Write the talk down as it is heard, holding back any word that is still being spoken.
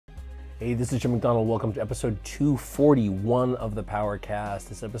Hey, this is Jim McDonald. Welcome to episode 241 of the PowerCast.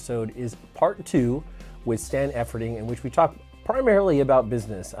 This episode is part 2 with Stan Efferding, in which we talk primarily about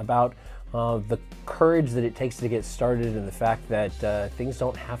business, about the courage that it takes to get started and the fact that things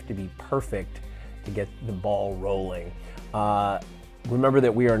don't have to be perfect to get the ball rolling. Remember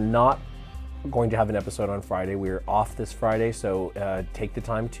that we are not going to have an episode on Friday. We are off this Friday, so take the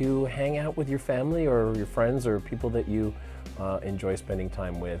time to hang out with your family or your friends or people that you enjoy spending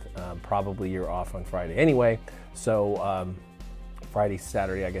time with. Probably you're off on Friday anyway, so Friday,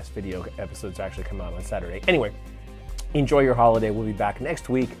 Saturday, I guess video episodes actually come out on Saturday. Anyway, enjoy your holiday. We'll be back next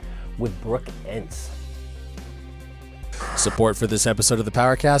week with Brooke Entz. Support for this episode of the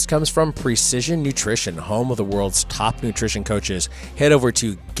PowerCast comes from Precision Nutrition, home of the world's top nutrition coaches. Head over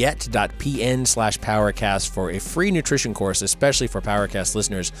to get.pn/PowerCast for a free nutrition course, especially for PowerCast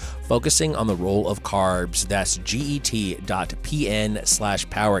listeners, focusing on the role of carbs. That's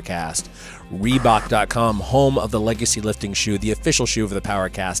get.pn/PowerCast. Reebok.com, home of the Legacy Lifting Shoe, the official shoe of the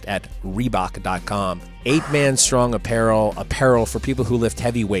PowerCast at Reebok.com. 8Man Strong apparel for people who lift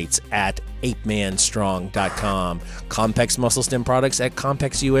heavy weights at 8manstrong.com. Compex Muscle Stim products at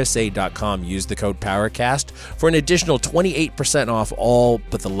CompexUSA.com. Use the code PowerCast for an additional 28% off all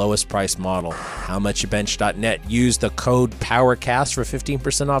but the lowest price model. HowMuchYouBench.net. Use the code PowerCast for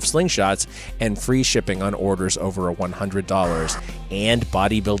 15% off slingshots and free shipping on orders over $100. And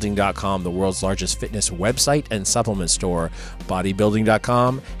Bodybuilding.com, the world's largest fitness website and supplement store.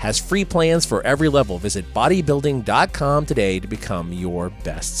 Bodybuilding.com has free plans for every level. Visit bodybuilding.com today to become your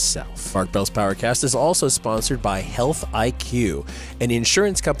best self. Mark Bell's PowerCast is also sponsored by Health IQ, an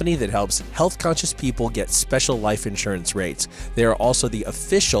insurance company that helps health-conscious people get special life insurance rates. They are also the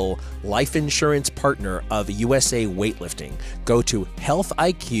official life insurance partner of USA Weightlifting. Go to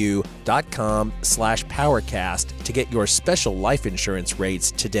healthiq.com/PowerCast to get your special life insurance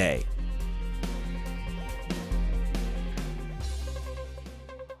rates today.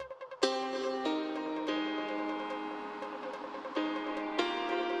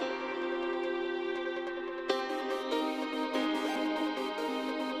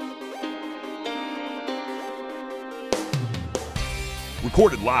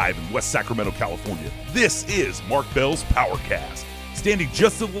 Recorded live in West Sacramento, California, this is Mark Bell's PowerCast. Standing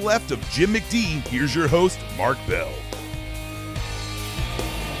just to the left of Jim McDonald, here's your host, Mark Bell.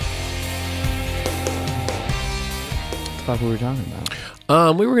 What we were talking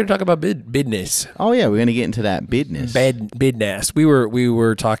about? We were going to talk about business. Oh yeah, we're going to get into that business. Business. We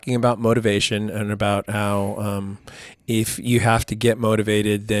were talking about motivation and about how if you have to get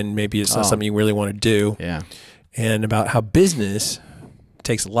motivated, then maybe it's not something you really want to do. Yeah. And about how business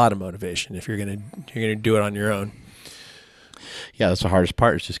takes a lot of motivation if you're gonna do it on your own. Yeah, that's the hardest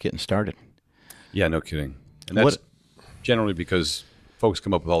part, is just getting started. Yeah, no kidding. And that's generally because folks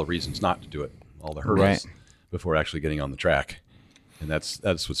come up with all the reasons not to do it, all the hurdles before actually getting on the track. And that's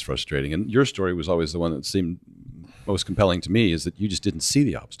what's frustrating. And your story was always the one that seemed most compelling to me, is that you just didn't see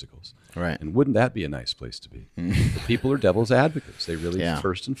the obstacles. Right. And wouldn't that be a nice place to be? The people are devil's advocates. They really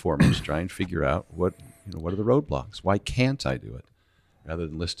first and foremost try and figure out what are the roadblocks? Why can't I do it? Rather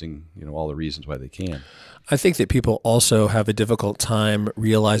than listing, all the reasons why they can. I think that people also have a difficult time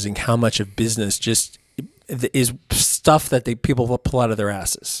realizing how much of business just is stuff that people pull out of their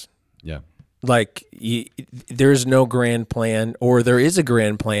asses. Yeah. Like there's no grand plan, or there is a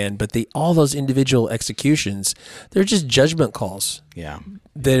grand plan, but all those individual executions, they're just judgment calls. Yeah.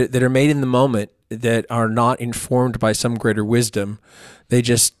 That are made in the moment, that are not informed by some greater wisdom. They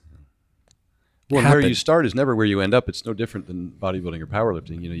just where you start is never where you end up. It's no different than bodybuilding or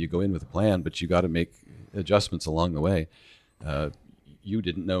powerlifting. You go in with a plan, but you got to make adjustments along the way. You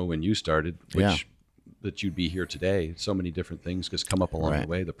didn't know when you started that you'd be here today. So many different things just come up along the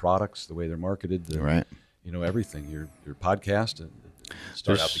way. The products, the way they're marketed, everything. Your podcast,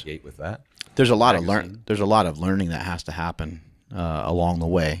 start out the gate with that. There's a lot of learning that has to happen along the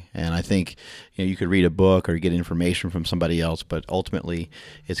way, and I think you could read a book or get information from somebody else, but ultimately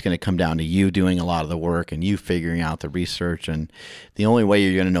it's going to come down to you doing a lot of the work and you figuring out the research. And the only way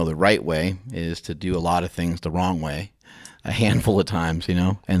you're going to know the right way is to do a lot of things the wrong way a handful of times,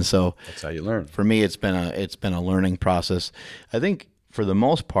 and so that's how you learn. For me, it's been a learning process. I think for the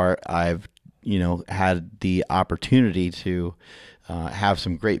most part, I've had the opportunity to have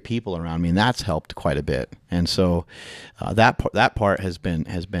some great people around me, and that's helped quite a bit. And so that part has been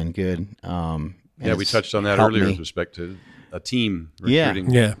good. We touched on that earlier with respect to a team recruiting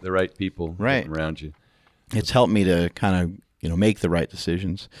the right people around you. It's helped me to kind of make the right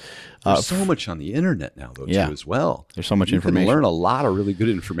decisions. There's so much on the internet now, though, too, as well. There's so much information. You can learn a lot of really good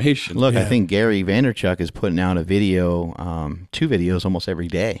information. Look, I think Gary Vaynerchuk is putting out a video, 2 videos almost every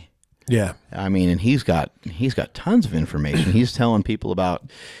day. Yeah. I mean, and he's got tons of information. He's telling people about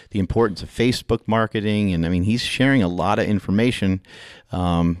the importance of Facebook marketing, and I mean, he's sharing a lot of information.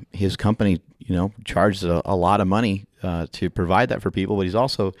 His company, charges a lot of money to provide that for people, but he's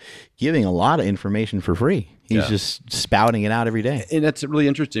also giving a lot of information for free. He's just spouting it out every day. And that's really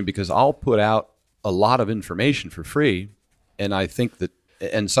interesting because I'll put out a lot of information for free, and I think that,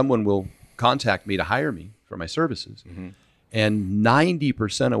 and someone will contact me to hire me for my services. Mm-hmm. And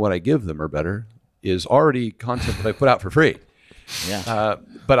 90% of what I give them or better is already content that I put out for free. Yeah.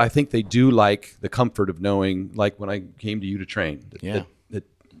 But I think they do like the comfort of knowing, like when I came to you to train, that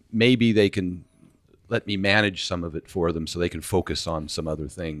maybe they can let me manage some of it for them so they can focus on some other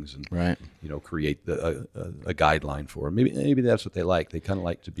things and create a guideline for them. Maybe that's what they like. They kind of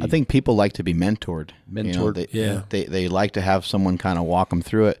like to be. I think people like to be mentored. They like to have someone kind of walk them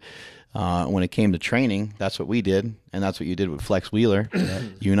through it. When it came to training, that's what we did, and that's what you did with Flex Wheeler.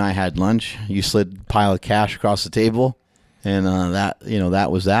 You and I had lunch. You slid a pile of cash across the table, and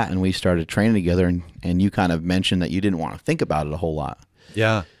that was that. And we started training together. And you kind of mentioned that you didn't want to think about it a whole lot.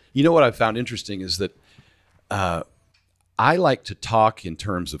 Yeah. You know what I found interesting is that I like to talk in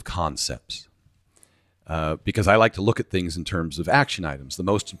terms of concepts because I like to look at things in terms of action items, the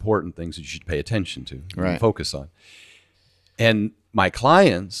most important things that you should pay attention to and focus on. And my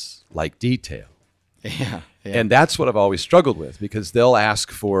clients like detail. Yeah. And that's what I've always struggled with because they'll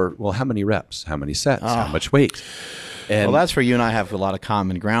ask for, well, how many reps, how many sets, how much weight? And well, that's where you and I have a lot of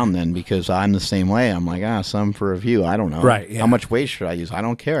common ground then because I'm the same way. I'm like, some for review. I don't know. Right. Yeah. How much weight should I use? I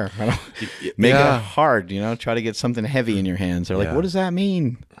don't care. I don't make it hard, try to get something heavy in your hands. They're like, what does that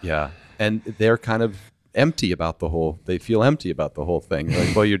mean? Yeah. And they're kind of empty about they feel empty about the whole thing.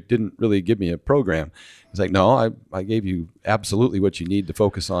 Like, well, you didn't really give me a program. It's like, no, I gave you absolutely what you need to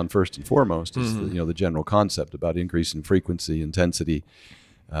focus on first and foremost. Is the general concept about increasing frequency, intensity,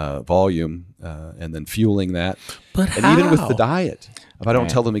 volume, and then fueling that. But and even with the diet, if I don't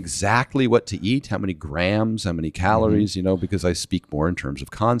tell them exactly what to eat, how many grams, how many calories, because I speak more in terms of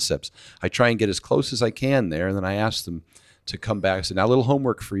concepts, I try and get as close as I can there, and then I ask them to come back and say, now a little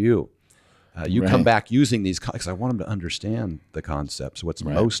homework for you. You come back using these, because I want them to understand the concepts, what's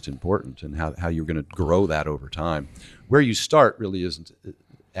most important, and how you're going to grow that over time. Where you start really isn't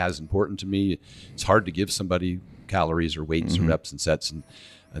as important to me. It's hard to give somebody calories or weights or reps and sets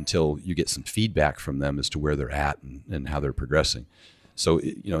until you get some feedback from them as to where they're at and how they're progressing. So,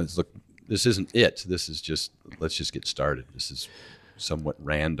 it's, look, this isn't it. This is just, let's just get started. This is somewhat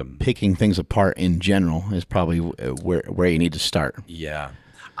random. Picking things apart in general is probably where you need to start. Yeah.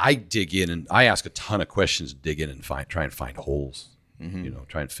 I dig in and I ask a ton of questions, dig in and try and find holes,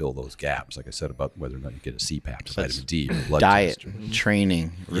 try and fill those gaps. Like I said about whether or not you get a CPAP, so vitamin D, or blood diet, test,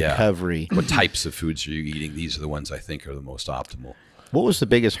 training, recovery. What types of foods are you eating? These are the ones I think are the most optimal. What was the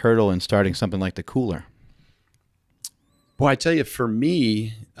biggest hurdle in starting something like the cooler? Boy, I tell you, for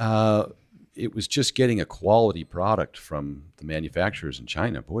me, it was just getting a quality product from the manufacturers in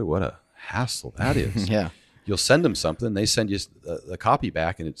China. Boy, what a hassle that is. Yeah. You'll send them something, they send you a copy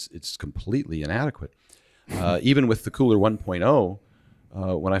back, and it's completely inadequate. Even with the Cooler 1.0,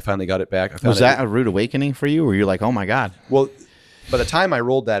 when I finally got it back, was that a rude awakening for you, or you're like, oh my God? Well, by the time I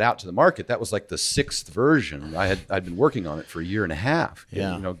rolled that out to the market, that was like the 6th version. I'd been working on it for a year and a half.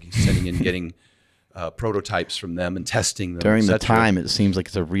 Sending in, getting prototypes from them and testing them. During the time, it seems like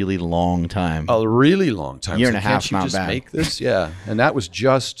it's a really long time. A really long time. Year and a half, can't you not just bad. Make this, and that was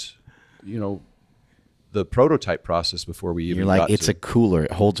just, the prototype process before we even You're like, got it's to, a cooler.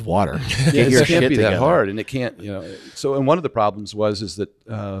 It holds water. It can't be that hard, and it can't, So, and one of the problems is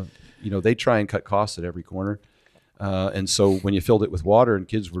that, they try and cut costs at every corner. And so when you filled it with water and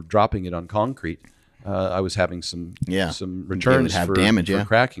kids were dropping it on concrete, I was having some returns for damage, for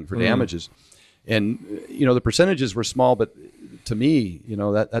cracking, for damages. And, the percentages were small, but to me,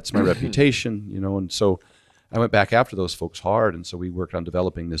 that's my reputation, and so I went back after those folks hard, and so we worked on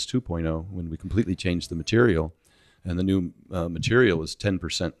developing this 2.0 when we completely changed the material, and the new material is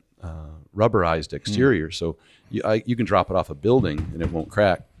 10% rubberized exterior, so you can drop it off a building and it won't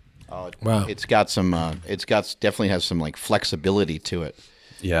crack. Wow! It's got some. Definitely has some like flexibility to it.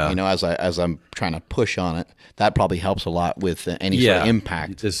 Yeah. As I'm trying to push on it, that probably helps a lot with any sort of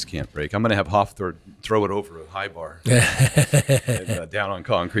impact. This can't break. I'm going to have Hofthor throw it over a high bar and, down on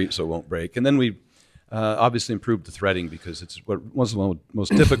concrete so it won't break, and then we. Obviously improved the threading because it's one of the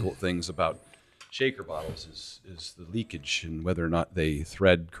most difficult things about shaker bottles is the leakage and whether or not they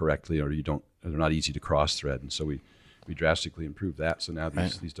thread correctly or they're not easy to cross thread. And so we drastically improved that. So now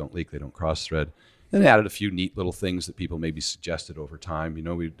these don't leak, they don't cross thread. And added a few neat little things that people maybe suggested over time. You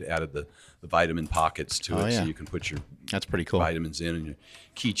know, we added the vitamin pockets to it, so you can put your That's pretty cool. vitamins in, and your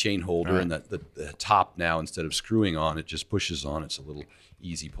keychain holder, and the top now, instead of screwing on, it just pushes on. It's a little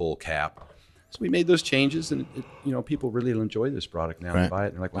easy pull cap. So we made those changes, and you know, people really enjoy this product now. They buy it,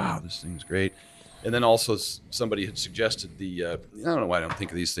 and they're like, "Wow, this thing's great." And then also somebody had suggested I don't know why I don't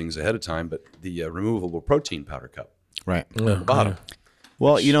think of these things ahead of time, but the removable protein powder cup. Right. On the bottom.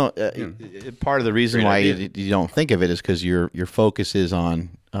 Well, you know, part of the reason why you don't think of it is because your focus is on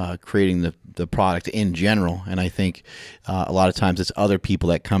creating the product in general, and I think a lot of times it's other people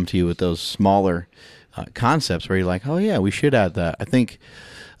that come to you with those smaller concepts where you're like, oh yeah, we should add that. I think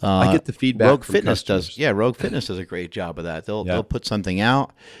I get the feedback. Rogue from Fitness customers. does. Yeah, Rogue Fitness does a great job of that. They'll put something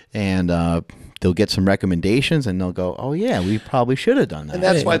out, and they'll get some recommendations, and they'll go, oh yeah, we probably should have done that. And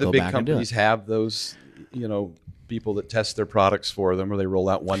that's why the big companies have those, you know, people that test their products for them, or they roll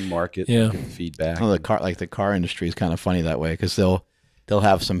out one market and get the feedback. Well, the car industry is kind of funny that way, because they'll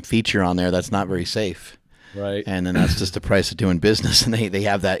have some feature on there that's not very safe, right? And then that's just the price of doing business, and they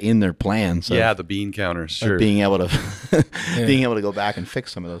have that in their plan. So yeah, the bean counters, sure. Being able to go back and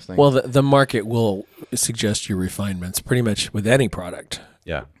fix some of those things. Well, the market will suggest you refinements pretty much with any product.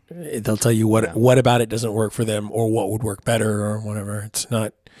 Yeah, they'll tell you what about it doesn't work for them, or what would work better, or whatever. It's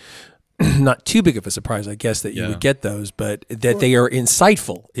not too big of a surprise, I guess, that you would get those, but that they are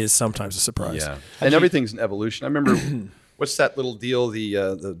insightful is sometimes a surprise. Yeah, and everything's an evolution. I remember what's that little deal,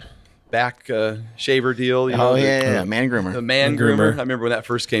 the back shaver deal? You know, man groomer. The man groomer. I remember when that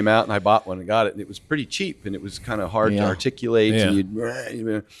first came out, and I bought one and got it, and it was pretty cheap, and it was kind of hard to articulate. Yeah.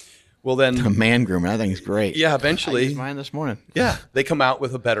 And well, then the man groomer, that thing's great. Yeah, eventually. I used mine this morning. Yeah, they come out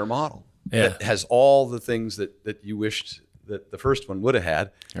with a better model that has all the things that you wished that the first one would have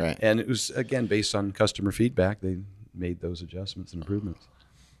had. Right. And it was, again, based on customer feedback. They made those adjustments and improvements.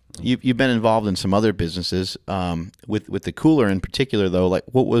 You've been involved in some other businesses with the cooler in particular, though. Like,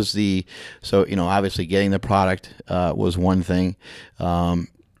 what was so you know, obviously getting the product was one thing.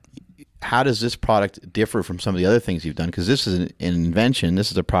 How does this product differ from some of the other things you've done? Because this is an invention. This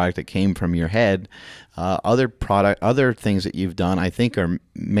is a product that came from your head. Other things that you've done, I think, are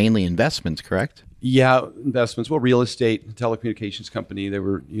mainly investments, correct? Yeah, investments. Well, real estate, telecommunications company. They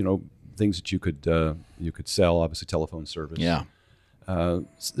were, you know, things that you could sell. Obviously, telephone service. Yeah.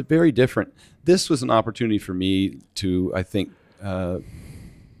 It's very different. This was an opportunity for me to, I think,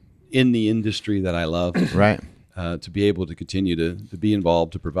 in the industry that I love, right, to be able to continue to be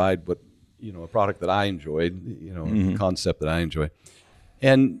involved, to provide what, you know, a product that I enjoyed, you know, a concept that I enjoy,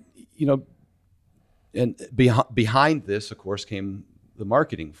 and you know, and behind this, of course, came the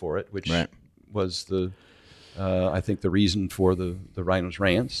marketing for it, which was I think the reason for the Rhinos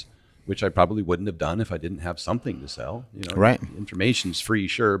Rants, which I probably wouldn't have done if I didn't have something to sell. You know, information's free,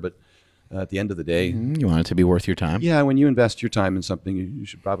 sure, but at the end of the day, you want it to be worth your time. Yeah, when you invest your time in something, you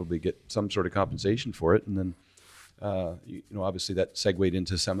should probably get some sort of compensation for it. And then, you know, obviously that segued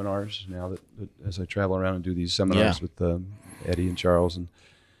into seminars. Now that as I travel around and do these seminars with Eddie and Charles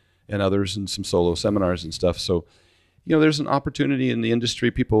and others, and some solo seminars and stuff. So, you know, there's an opportunity in the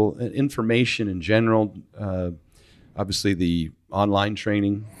industry. People, information in general. Obviously, the online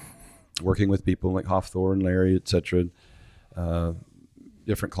training. Working with people like Hawthorne, Larry, etc.,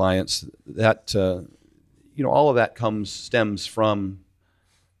 different clients. That you know, all of that stems from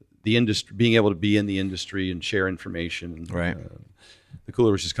the industry, being able to be in the industry and share information. Right. The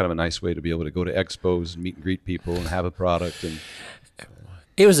cooler was just kind of a nice way to be able to go to expos and meet and greet people and have a product. And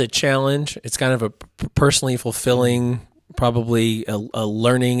it was a challenge. It's kind of a personally fulfilling. Probably a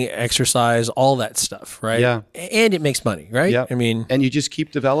learning exercise, all that stuff, right? Yeah. And it makes money, right? Yeah. I mean, and you just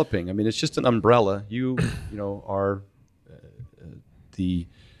keep developing. I mean, it's just an umbrella. You know, are the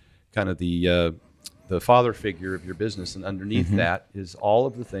kind of the father figure of your business, and underneath that is all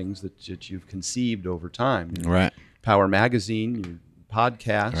of the things that you've conceived over time. Right. Power Magazine, your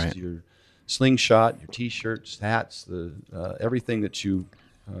podcast, your Slingshot, your T-shirts, hats, the everything that you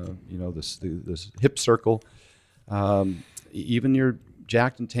know, this hip circle. Even your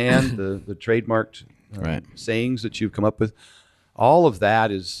jacked and tan, the trademarked sayings that you've come up with, all of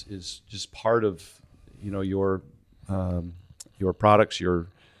that is just part of, you know, your products, your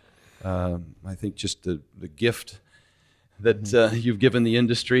I think just the gift that you've given the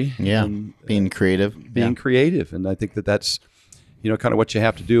industry. Yeah, and, being creative, creative, and I think that's, you know, kind of what you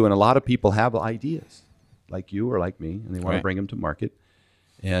have to do. And a lot of people have ideas, like you or like me, and they want to bring them to market.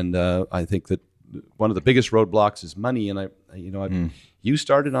 And I think that one of the biggest roadblocks is money, and you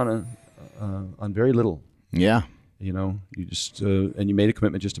started on very little. Yeah. You know, you just and you made a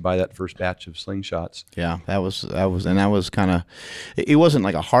commitment just to buy that first batch of slingshots. Yeah, that was kind of, it wasn't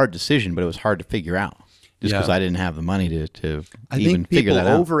like a hard decision, but it was hard to figure out just because I didn't have the money to even figure that out. I think people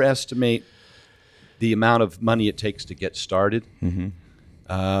overestimate the amount of money it takes to get started,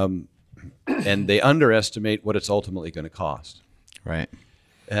 and they underestimate what it's ultimately going to cost. Right.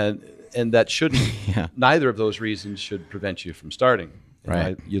 And that shouldn't. Neither of those reasons should prevent you from starting.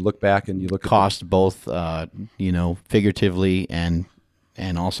 Right. You look back and you look cost at both, you know, figuratively and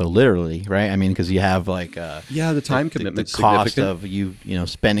also literally, right? I mean, because you have like the time commitment, the cost of you know,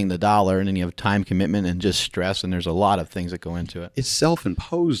 spending the dollar, and then you have time commitment and just stress, and there's a lot of things that go into it. It's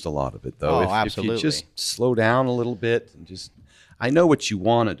self-imposed, a lot of it, though. Oh, absolutely. If you just slow down a little bit and just, I know what you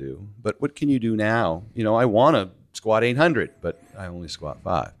want to do, but what can you do now? You know, I want to squat 800, but I only squat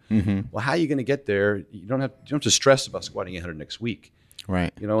 5. Well, how are you going to get there? You don't have to stress about squatting 800 next week.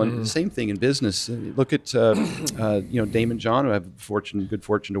 Right. You know, and the same thing in business. Look at you know, Damon John, who I have good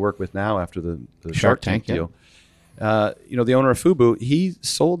fortune to work with now after the Shark Tank deal. You know, the owner of Fubu, he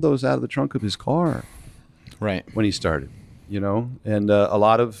sold those out of the trunk of his car. Right. When he started. You know, and a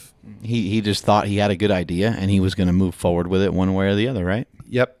lot of he just thought he had a good idea and he was going to move forward with it one way or the other, right?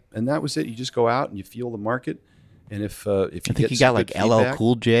 Yep. And that was it. You just go out and you feel the market, and if you I think he got like LL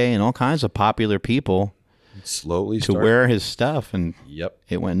Cool J and all kinds of popular people slowly to wear his stuff, and yep,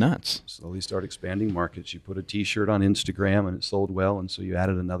 it went nuts. Slowly start expanding markets. You put a T-shirt on Instagram and it sold well, and so you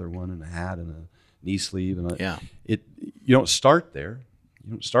added another one and a hat and a knee sleeve, and you don't start there.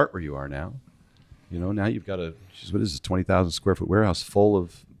 You don't start where you are now. You know, now you've got what is this, 20,000 square foot warehouse full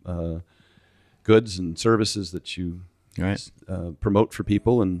of goods and services that you promote for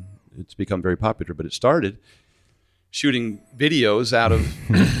people, and it's become very popular. But it started shooting videos out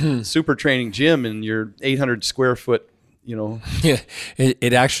of Super Training Gym in your 800 square foot, you know. Yeah,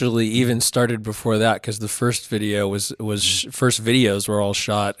 it actually even started before that, because the first video first videos were all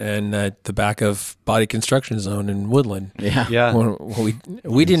shot in the back of Body Construction Zone in Woodland. Yeah.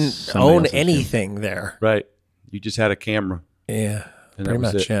 We didn't own anything there. Right. You just had a camera. Yeah. And pretty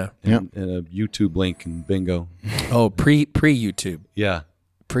much. Yeah. And a YouTube link, and bingo. Oh, pre YouTube. Yeah.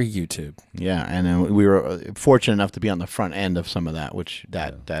 Pre-YouTube. Yeah, and we were fortunate enough to be on the front end of some of that, which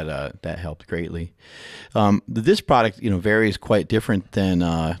that helped greatly. This product, you know, varies quite different than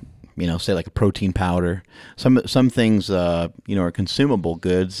you know, say like a protein powder. Some things you know, are consumable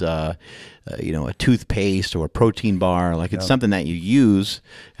goods. You know, a toothpaste or a protein bar, like it's something that you use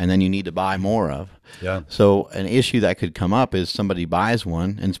and then you need to buy more of. Yeah. So an issue that could come up is somebody buys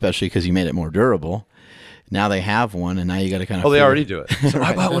one, and especially because you made it more durable. Now they have one, and now you got to kind of. Oh, they already do it. So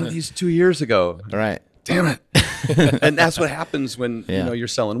I bought one of these 2 years ago. Right. Damn it. And that's what happens when you know, you're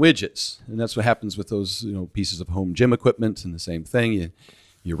selling widgets, and that's what happens with those, you know, pieces of home gym equipment, and the same thing.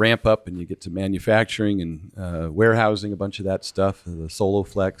 You ramp up and you get to manufacturing and warehousing a bunch of that stuff, the Solo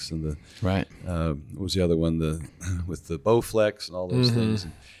Flex and the what was the other one, with the Bowflex and all those things.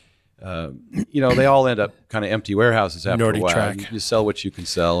 And, you know, they all end up kind of empty warehouses after a while. You sell what you can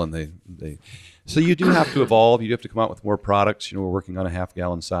sell, and they. So you do have to evolve. You do have to come out with more products. You know, we're working on a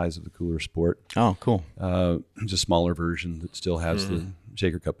half-gallon size of the Cooler Sport. Oh, cool. It's a smaller version that still has the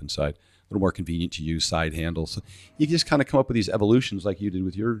shaker cup inside. A little more convenient to use, side handle. So you just kind of come up with these evolutions like you did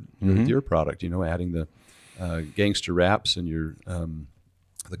with your product. You know, adding the gangster wraps and your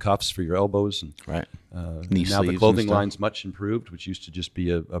the cuffs for your elbows, and knee now the clothing line's much improved, which used to just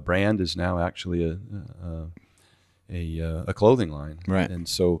be a brand, is now actually a clothing line. Right. And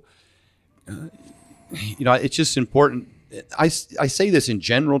so. You know, it's just important. I say this in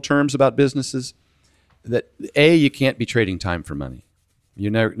general terms about businesses, that you can't be trading time for money.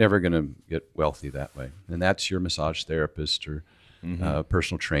 You're never going to get wealthy that way. And that's your massage therapist or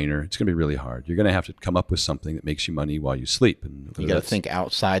personal trainer. It's going to be really hard. You're going to have to come up with something that makes you money while you sleep. And you got to think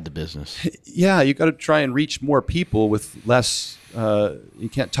outside the business. Yeah, you got to try and reach more people with less. You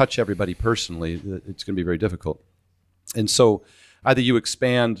can't touch everybody personally. It's going to be very difficult. And so either you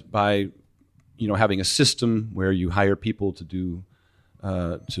expand by, you know, having a system where you hire people to do,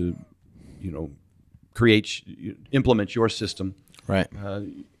 you know, implement your system. Right.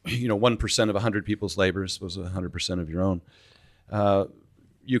 You know, 1% of 100 people's labor is 100% of your own.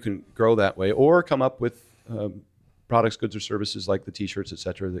 You can grow that way, or come up with products, goods, or services like the T-shirts, et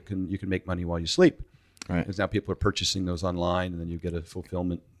cetera, that you can make money while you sleep. Right. Because now people are purchasing those online, and then you get a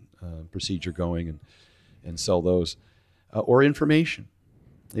fulfillment procedure going and sell those, or information.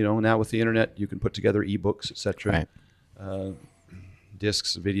 You know, now with the internet, you can put together ebooks, et cetera,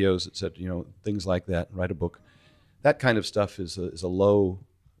 discs, videos, et cetera. You know, things like that. Write a book. That kind of stuff is a low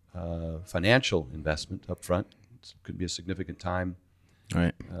financial investment up front. It could be a significant time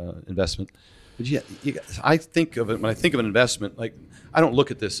investment. But yeah, I think of it when I think of an investment. Like, I don't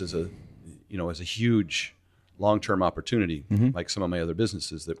look at this as a huge long-term opportunity, like some of my other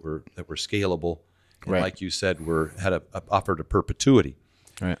businesses that were scalable, and like you said, had offered a perpetuity,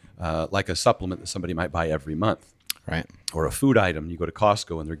 right? Like a supplement that somebody might buy every month, right? Or a food item. You go to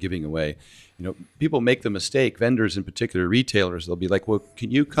Costco and they're giving away. People make the mistake. Vendors, in particular, retailers, they'll be like, "Well,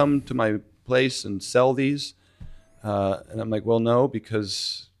 can you come to my place and sell these?" And I'm like, "Well, no,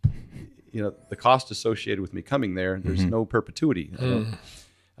 because the cost associated with me coming there, there's no perpetuity.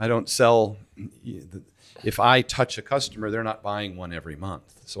 I don't sell. If I touch a customer, they're not buying one every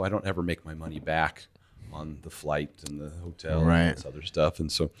month, so I don't ever make my money back on the flight and the hotel and this other stuff.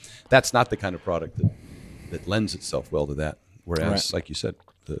 And so that's not the kind of product that lends itself well to that. Whereas, like you said,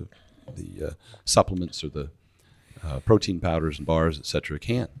 the supplements or the protein powders and bars, et cetera,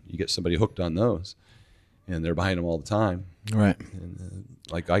 can't. You get somebody hooked on those, and they're buying them all the time. Right. And,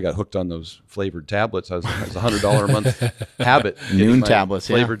 like I got hooked on those flavored tablets. I was a $100 a month habit. Noon tablets,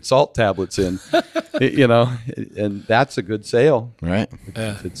 flavored salt tablets in, and that's a good sale, right?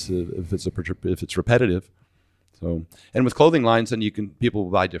 If it's repetitive. So, and with clothing lines, then people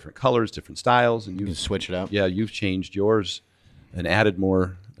buy different colors, different styles, and you can switch it up. Yeah, you've changed yours and added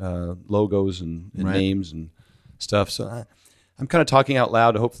more logos and names and stuff. So I'm kind of talking out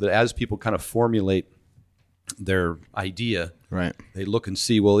loud to hope that as people kind of formulate their idea, they look and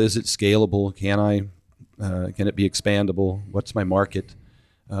see, well, is it scalable? Can it be expandable? What's my market?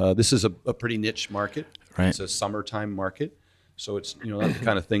 This is a pretty niche market. Right. It's a summertime market, so it's not the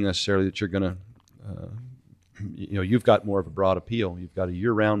kind of thing necessarily that you're going to you've got more of a broad appeal. You've got a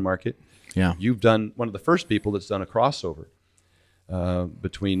year-round market. Yeah. You've done one of the first people that's done a crossover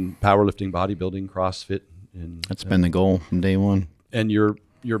between powerlifting, bodybuilding, CrossFit, and that's been the goal from day one. And your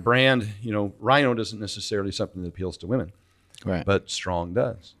brand, Rhino isn't necessarily something that appeals to women, right? But Strong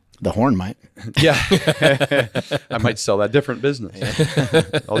does. The horn might. Yeah. I might sell that different business.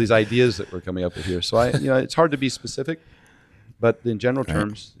 Yeah. All these ideas that we're coming up with here. So it's hard to be specific, but in general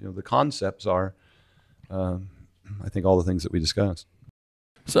terms, the concepts are, I think, all the things that we discussed.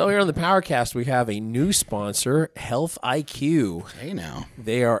 So here on the PowerCast, we have a new sponsor, Health IQ. Hey now.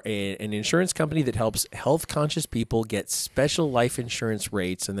 They are an insurance company that helps health-conscious people get special life insurance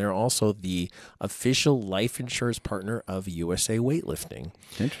rates, and they're also the official life insurance partner of USA Weightlifting.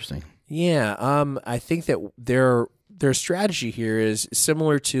 Interesting. Yeah, I think that their strategy here is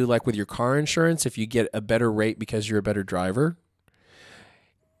similar to like with your car insurance. If you get a better rate because you're a better driver,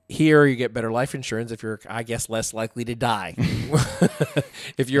 here you get better life insurance if you're, I guess, less likely to die.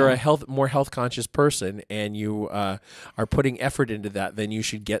 If you're a more health conscious person and you are putting effort into that, then you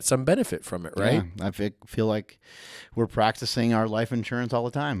should get some benefit from it, right? Yeah, I feel like we're practicing our life insurance all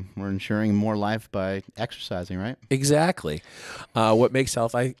the time. We're insuring more life by exercising, right? Exactly. What makes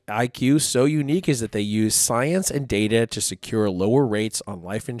Health IQ so unique is that they use science and data to secure lower rates on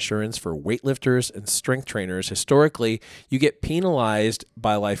life insurance for weightlifters and strength trainers. Historically, you get penalized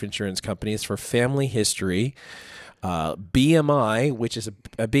by life insurance companies for family history, BMI, which is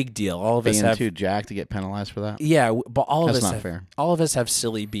a big deal. All of us have too jacked to get penalized for that. Yeah, but that's not fair. All of us have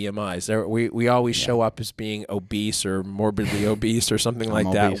silly BMIs. We always show up as being obese or morbidly obese or something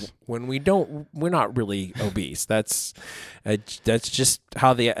like that. When we're not really obese. That's just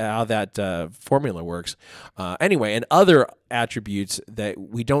how that formula works. Anyway, and other attributes that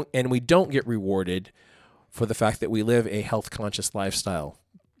we don't get rewarded for the fact that we live a health conscious lifestyle.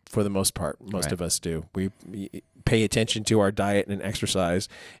 For the most part, most of us do. We pay attention to our diet and exercise,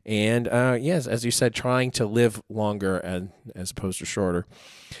 and yes, as you said, trying to live longer as opposed to shorter.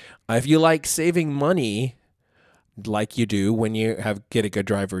 If you like saving money, like you do when you get a good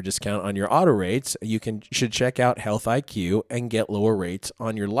driver discount on your auto rates, you should check out Health IQ and get lower rates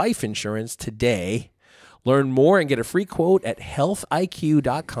on your life insurance today. Learn more and get a free quote at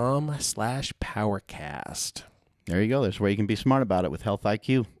healthiq.com/PowerCast. There you go. There's where you can be smart about it with Health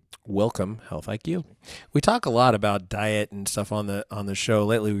IQ. Welcome, Health IQ. We talk a lot about diet and stuff on the show.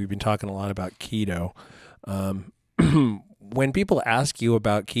 Lately, we've been talking a lot about keto. When people ask you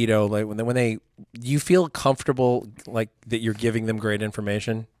about keto, like when you feel comfortable like that you're giving them great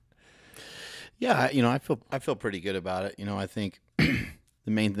information? Yeah, I feel pretty good about it. I think the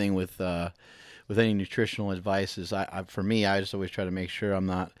main thing with any nutritional advice is for me, I just always try to make sure I'm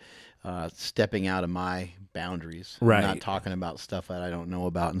not stepping out of my boundaries. Right. I'm not talking about stuff that I don't know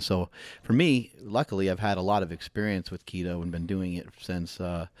about. And so for me, luckily, I've had a lot of experience with keto and been doing it since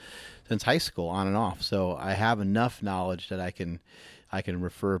high school on and off. So I have enough knowledge that I can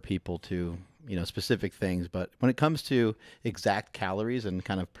refer people to, specific things. But when it comes to exact calories and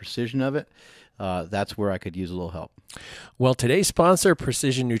kind of precision of it, that's where I could use a little help. Well, today's sponsor,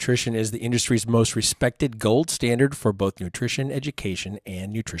 Precision Nutrition, is the industry's most respected gold standard for both nutrition education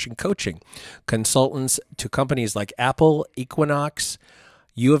and nutrition coaching. Consultants to companies like Apple, Equinox,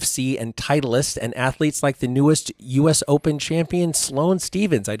 UFC, and Titleist, and athletes like the newest U.S. Open champion, Sloane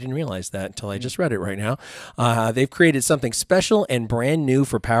Stephens. I didn't realize that until I just read it right now. They've created something special and brand new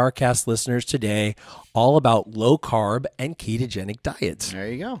for PowerCast listeners today, all about low-carb and ketogenic diets. There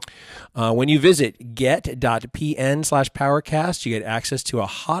you go. When you visit get.pn/PowerCast, you get access to a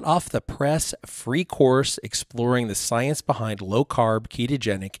hot-off-the-press free course exploring the science behind low-carb,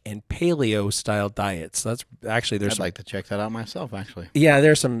 ketogenic, and paleo-style diets. So that's actually I'd like to check that out myself, actually. Yeah,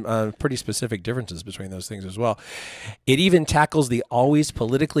 there's some pretty specific differences between those things as well. It even tackles the always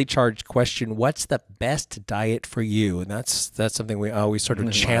politically charged question, what's the best diet for you? And that's something we always sort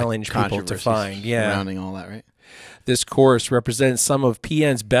of challenge people to find. Yeah. All that, right? This course represents some of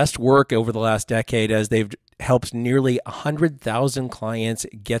PN's best work over the last decade, as they've helped nearly 100,000 clients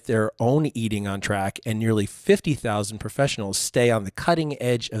get their own eating on track and nearly 50,000 professionals stay on the cutting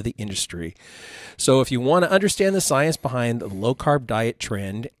edge of the industry. So if you want to understand the science behind the low-carb diet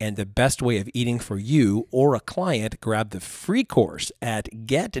trend and the best way of eating for you or a client, grab the free course at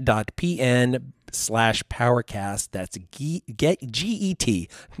get.pn/PowerCast. That's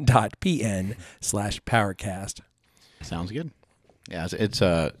get.pn/PowerCast. Sounds good. Yeah, it's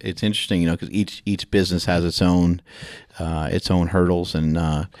interesting, because each business has its own hurdles,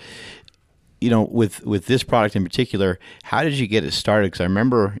 and with this product in particular, how did you get it started? Because I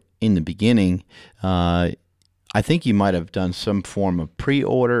remember in the beginning, I think you might have done some form of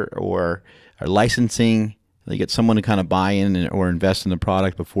pre-order or licensing. You get someone to kind of buy in or invest in the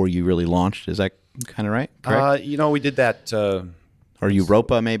product before you really launched. Is that kind of right? Correct? We did that. Or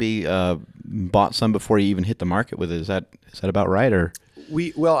Europa maybe bought some before you even hit the market with it. Is that about right? Or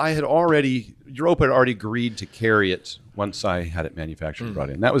Europa had already agreed to carry it once I had it manufactured and brought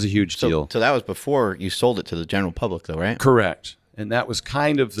in. That was a huge deal. So that was before you sold it to the general public, though, right? Correct. And that was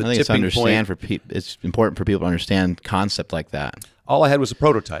kind of the tipping point. It's important for people to understand concept like that. All I had was a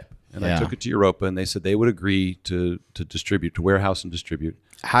prototype, and I took it to Europa, and they said they would agree to distribute, to warehouse and distribute.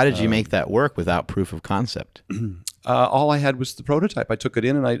 How did you make that work without proof of concept? All I had was the prototype. I took it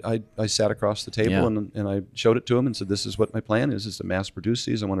in and I sat across the table and I showed it to them and said, "This is what my plan is to mass produce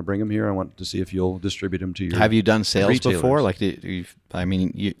these. I want to bring them here. I want to see if you'll distribute them to your." Have you done sales retailers. before? Like,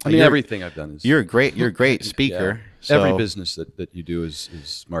 everything I've done is. You're a great speaker. Yeah. So every business that you do is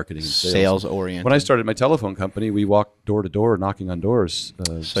marketing and sales. Oriented. When I started my telephone company, we walked door to door, knocking on doors,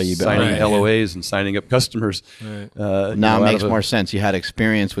 signing LOAs and signing up customers. Right. Now it makes more sense. You had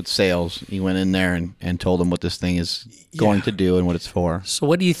experience with sales. You went in there and told them what this thing is going to do and what it's for. So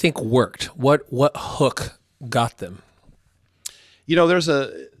what do you think worked? What hook got them? There's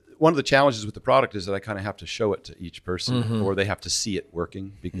one of the challenges with the product is that I kind of have to show it to each person, or they have to see it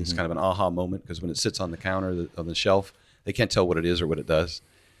working, because it's kind of an aha moment. Because when it sits on the counter, on the shelf, they can't tell what it is or what it does.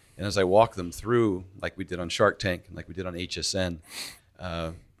 And as I walk them through, like we did on Shark Tank and like we did on HSN,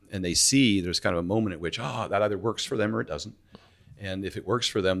 and they see, there's kind of a moment at which that either works for them or it doesn't. And if it works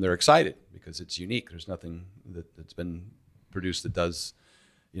for them, they're excited because it's unique. There's nothing that's been produced that does,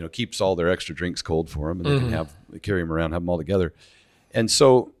 keeps all their extra drinks cold for them, and they can carry them around, have them all together. And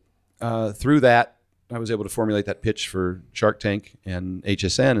so through that, I was able to formulate that pitch for Shark Tank and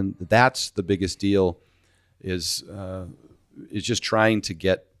HSN, and that's the biggest deal. Is just trying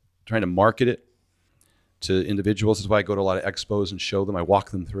to market it to individuals. That's why I go to a lot of expos and show them. I walk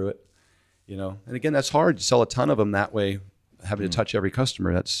them through it, And again, that's hard to sell a ton of them that way. Having to touch every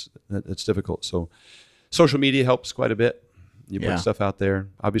customer, that's difficult. So, social media helps quite a bit. You put stuff out there.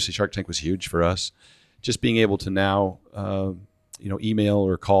 Obviously, Shark Tank was huge for us. Just being able to now, email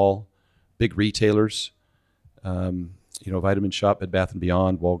or call big retailers, Vitamin Shop, Bed Bath &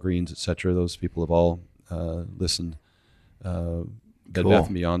 Beyond, Walgreens, etc. Those people have all listened. Bed Bath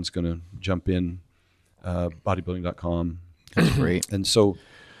 & Beyond's going to jump in, bodybuilding.com. That's great. And so,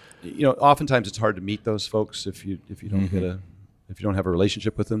 oftentimes it's hard to meet those folks if you don't if you don't have a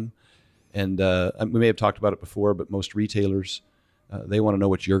relationship with them. And we may have talked about it before, but most retailers, they want to know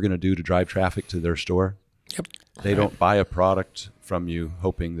what you're going to do to drive traffic to their store. Yep. They don't buy a product from you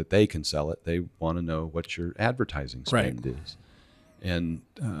hoping that they can sell it. They want to know what your advertising spend is. And,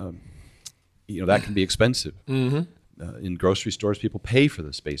 that can be expensive. In grocery stores, people pay for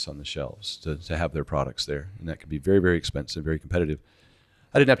the space on the shelves to have their products there. And that can be very, very expensive, very competitive.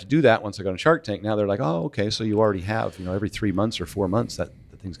 I didn't have to do that once I got on Shark Tank. Now they're like, oh, okay, so you already have, every 3 months or 4 months that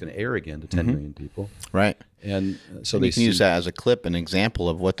the thing's going to air again to 10 million people. Right. And so you can use that as a clip, an example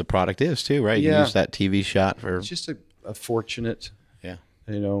of what the product is too, right? You can use that TV shot for. It's just a fortunate,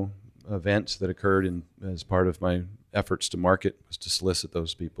 event that occurred as part of my efforts to market was to solicit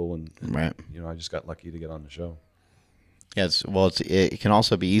those people, and right. I just got lucky to get on the show. Yeah, it can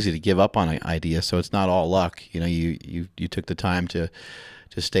also be easy to give up on an idea, so it's not all luck. You took the time to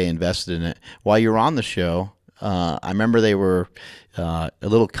stay invested in it. While you were on the show, I remember they were a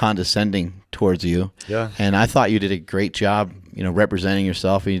little condescending towards you. Yeah. And I thought you did a great job, representing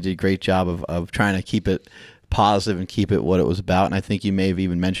yourself, and you did a great job of trying to keep it positive and keep it what it was about. And I think you may have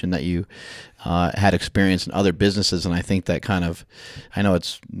even mentioned that you had experience in other businesses, and I think that I know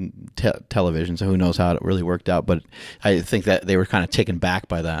it's television, so who knows how it really worked out, but I think that they were kind of taken back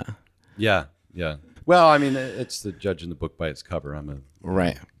by that. Yeah. Well, I mean, it's the judge in the book by its cover. I'm a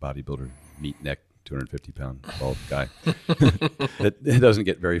bodybuilder, meat neck, 250-pound bald guy. It doesn't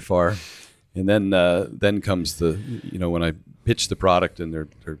get very far. And then comes when I pitch the product and they're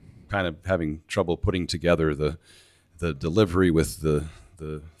kind of having trouble putting together the delivery with the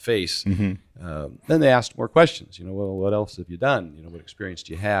face. Mm-hmm. Then they asked more questions. Well, what else have you done? What experience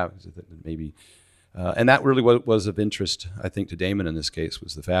do you have? Maybe, and that really was of interest, I think, to Damon in this case,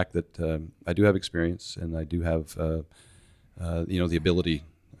 was the fact that I do have experience and I do have the ability,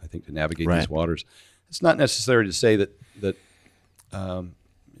 I think, to navigate these waters. It's not necessary to say that the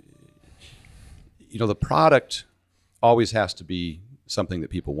product always has to be something that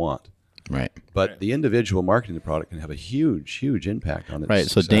people want. Right. But the individual marketing the product can have a huge, huge impact on its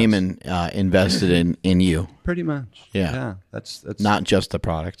success. So Damon invested in you. Pretty much. Yeah. That's not just the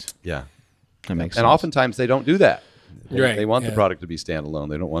product. Yeah. That makes sense. And oftentimes they don't do that. They want the Yeah. product to be standalone.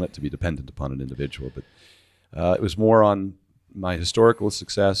 They don't want it to be dependent upon an individual. But it was more on my historical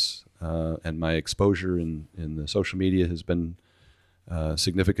success and my exposure in the social media has been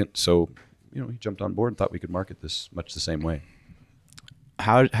significant. So, he jumped on board and thought we could market this much the same way.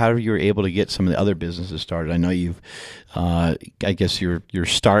 How you were able to get some of the other businesses started? I know you've, I guess your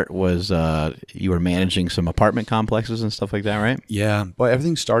start was you were managing some apartment complexes and stuff like that, right? Yeah, boy,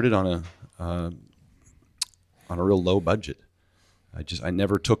 everything started on a real low budget. I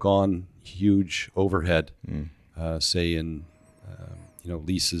never took on huge overhead, say in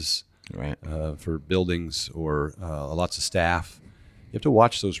leases Right. For buildings or lots of staff. You have to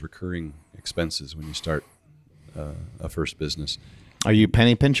watch those recurring expenses when you start a first business. Are you a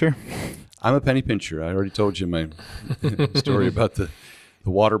penny pincher? I'm a penny pincher. I already told you my story about the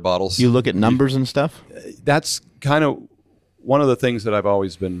water bottles. You look at numbers and stuff? That's kind of one of the things that I've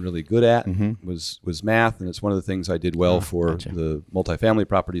always been really good at was math, and it's one of the things I did well for the multifamily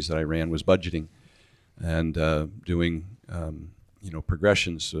properties that I ran was budgeting and doing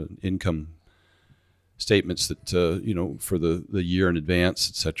progressions, income statements that for the year in advance,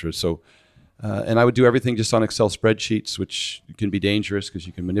 etc. So. And I would do everything just on Excel spreadsheets, which can be dangerous because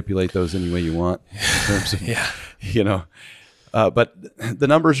you can manipulate those any way you want. In terms of, but the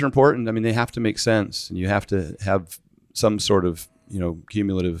numbers are important. I mean, they have to make sense, and you have to have some sort of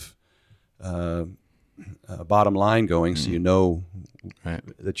cumulative bottom line going, so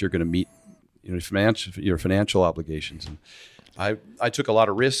that you're going to meet your financial obligations. And I took a lot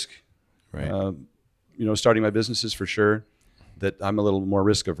of risk, starting my businesses for sure. That I'm a little more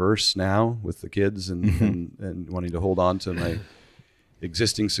risk averse now with the kids and wanting to hold on to my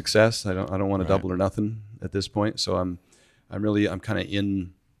existing success. I don't want to double or nothing at this point. So I'm kind of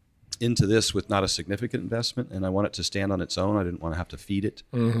into this with not a significant investment, and I want it to stand on its own. I didn't want to have to feed it.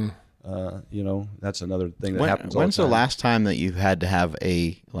 That's another thing that happens all the time. When's the last time that you've had to have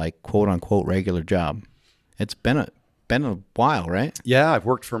a quote unquote regular job? It's been a while, right? Yeah, I've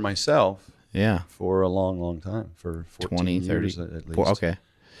worked for myself. Yeah, for a long, long time, for 14 20, 30 years at least. Okay.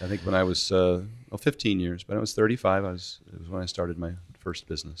 I think when I was 15 years, but I was 35. It was when I started my first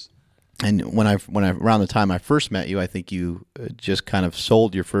business. And when I around the time I first met you, I think you just kind of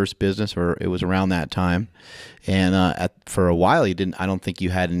sold your first business, or it was around that time. And for a while, I don't think you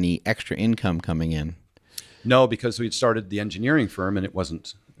had any extra income coming in. No, because we'd started the engineering firm, and it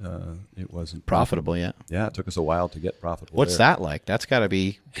wasn't profitable yet. Yeah, it took us a while to get profitable. What's that like? That's got to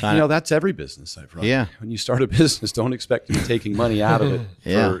be kind of... that's every business I've run. Yeah. When you start a business, don't expect to be taking money out of it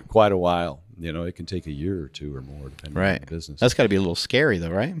for quite a while. It can take a year or two or more, depending on the business. That's got to be a little scary,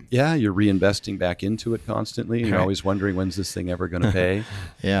 though, right? Yeah, you're reinvesting back into it constantly. You're always wondering, when's this thing ever going to pay?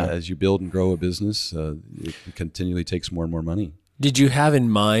 As you build and grow a business, it continually takes more and more money. Did you have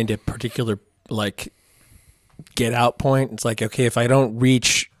in mind a particular, get out point? It's okay, if I don't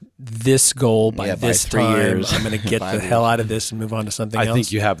reach this goal by this 3 years, I'm going to get the hell out of this and move on to something else. I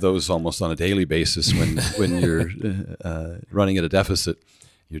think you have those almost on a daily basis when you're running at a deficit.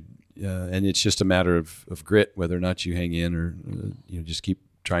 And it's just a matter of grit, whether or not you hang in or just keep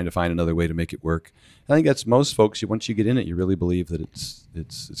trying to find another way to make it work. I think that's most folks. Once you get in it, you really believe that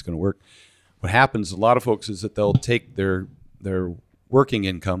it's going to work. What happens, a lot of folks, is that they'll take their working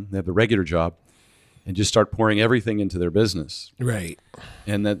income, they have the regular job, and just start pouring everything into their business. Right.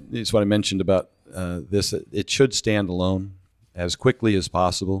 And that is what I mentioned about this. It should stand alone as quickly as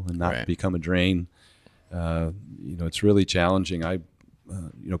possible and not become a drain. It's really challenging. I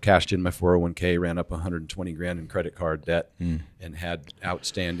cashed in my 401k, ran up $120,000 in credit card debt, and had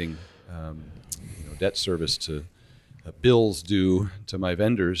outstanding, debt service to bills due to my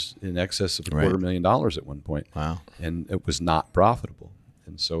vendors in excess of $250,000 at one point. Wow. And it was not profitable.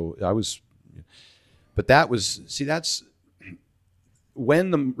 And so that's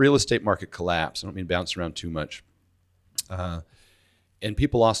when the real estate market collapsed. I don't mean bounce around too much. And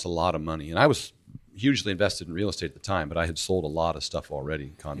people lost a lot of money. And I was hugely invested in real estate at the time, but I had sold a lot of stuff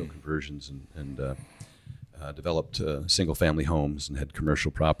already, condo conversions, and developed single-family homes and had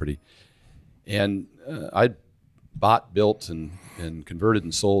commercial property. And I bought, built, and converted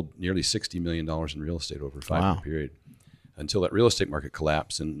and sold nearly $60 million in real estate over a 5-year period until that real estate market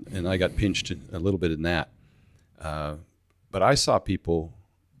collapsed. And I got pinched a little bit in that. But I saw people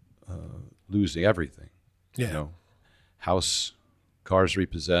losing everything. Yeah. House, cars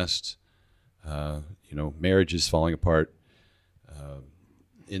repossessed, marriages falling apart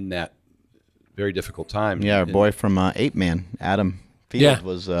in that very difficult time. Yeah, our boy from Ape Man, Adam Field,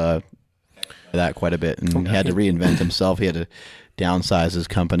 was that quite a bit, and he had to reinvent himself. He had to downsize his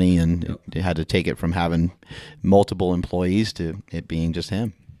company, and had to take it from having multiple employees to it being just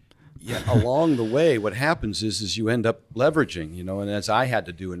him. Yeah, along the way, what happens is you end up leveraging, and as I had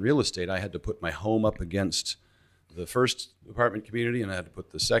to do in real estate, I had to put my home up against the first apartment community, and I had to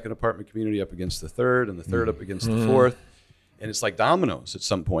put the second apartment community up against the third, and the third up against the fourth. And it's like dominoes at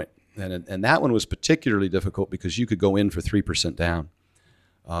some point. And that one was particularly difficult because you could go in for 3% down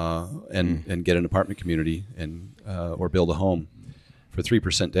and get an apartment community or build a home for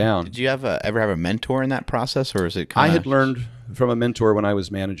 3% down. Did you ever have a mentor in that process, or is it I had learned from a mentor when I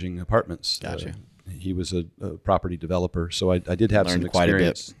was managing apartments. Gotcha. He was a property developer, so I did have some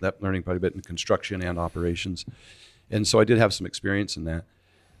experience. Learning quite a bit in construction and operations. And so I did have some experience in that.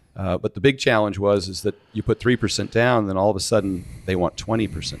 But the big challenge is that you put 3% down, and then all of a sudden they want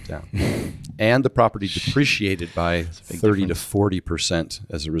 20% down. And the property depreciated by 30 to 40%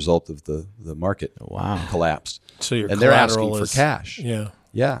 as a result of the market collapsed. So your they're asking for cash. Yeah.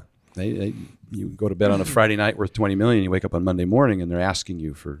 Yeah. You go to bed on a Friday night worth $20 million, you wake up on Monday morning, and they're asking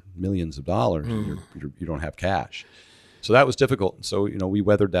you for millions of dollars. And you don't have cash. So that was difficult. So, we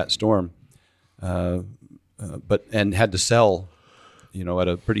weathered that storm, and had to sell, at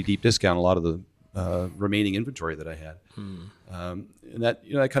a pretty deep discount, a lot of the remaining inventory that I had. And that,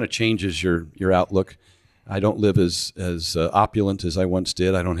 that kind of changes your outlook. I don't live as opulent as I once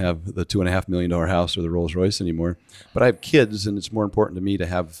did. I don't have the $2.5 million house or the Rolls Royce anymore, but I have kids, and it's more important to me to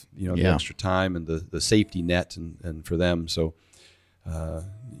have, the extra time and the safety net and for them. So,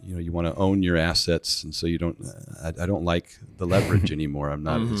 you want to own your assets. And so I don't like the leverage anymore. I'm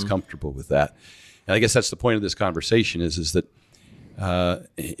not as comfortable with that. And I guess that's the point of this conversation is that,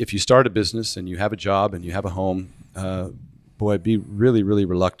 if you start a business and you have a job and you have a home, I'd be really, really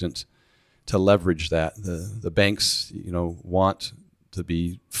reluctant to leverage that. The banks, want to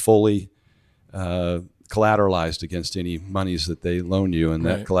be fully collateralized against any monies that they loan you, and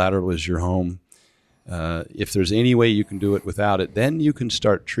that collateral is your home. If there's any way you can do it without it, then you can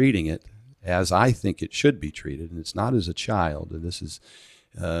start treating it as I think it should be treated, and it's not as a child. And this is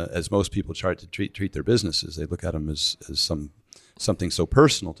as most people try to treat their businesses. They look at them as something so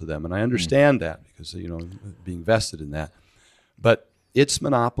personal to them, and I understand that because being vested in that. But it's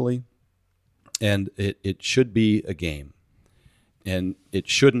monopoly. And it should be a game, and it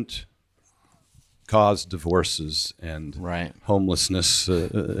shouldn't cause divorces and homelessness,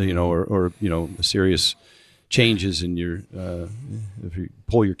 or serious changes in your if you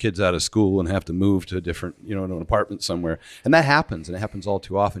pull your kids out of school and have to move to a different, an apartment somewhere, and that happens, and it happens all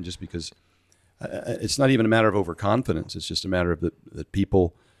too often, just because it's not even a matter of overconfidence. It's just a matter of that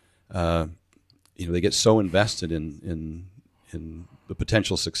people, they get so invested in the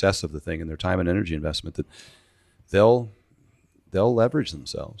potential success of the thing and their time and energy investment that they'll leverage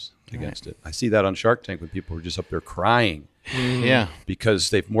themselves against it. I see that on Shark Tank when people are just up there crying, because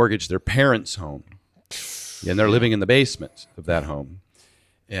they've mortgaged their parents' home, and they're living in the basement of that home,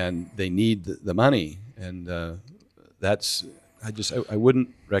 and they need the money, and I wouldn't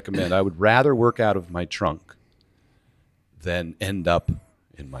recommend. I would rather work out of my trunk than end up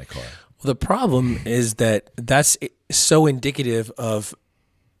in my car. Well, the problem is that that's so indicative of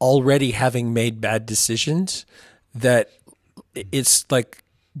already having made bad decisions that it's like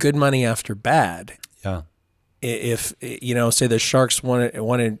good money after bad. Yeah. If, you know, say the sharks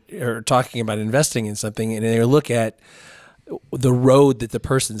are talking about investing in something, and they look at the road that the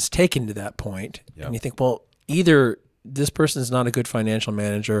person's taken to that point, and you think, well, either this person's not a good financial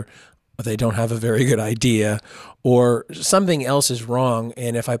manager, or they don't have a very good idea, or something else is wrong,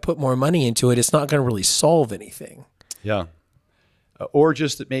 and if I put more money into it, it's not going to really solve anything. Yeah. Or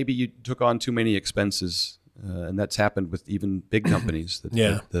just that maybe you took on too many expenses, and that's happened with even big companies.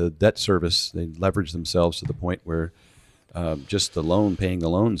 That the debt service, they leverage themselves to the point where just paying the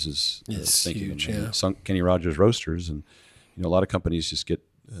loans is huge. Sunk Kenny Rogers Roasters, and you know, a lot of companies just get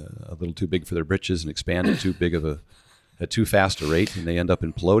a little too big for their britches and expand at too fast a rate, and they end up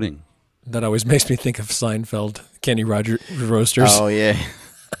imploding. That always makes me think of Seinfeld, Kenny Rogers Roasters. Oh yeah,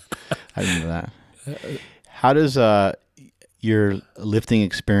 I remember that. How does your lifting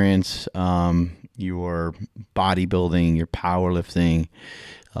experience, your bodybuilding, your powerlifting,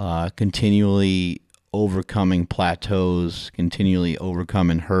 continually overcoming plateaus, continually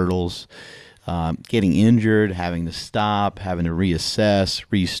overcoming hurdles, getting injured, having to stop, having to reassess,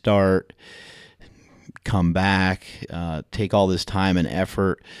 restart, come back, take all this time and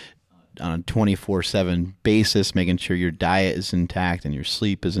effort on a 24/7 basis, making sure your diet is intact and your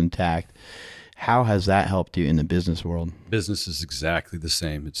sleep is intact. How has that helped you in the business world? Business is exactly the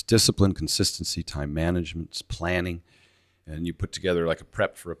same. It's discipline, consistency, time management, it's planning. And you put together like a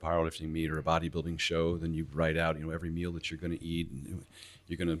prep for a powerlifting meet or a bodybuilding show. Then you write out, you know, every meal that you're going to eat. And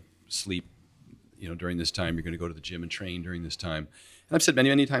you're going to sleep, you know, during this time. You're going to go to the gym and train during this time. And I've said many,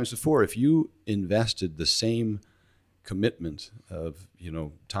 many times before, if you invested the same commitment of, you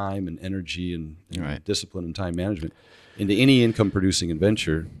know, time and energy and discipline and time management into any income-producing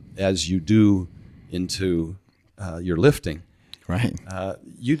venture as you do into your lifting,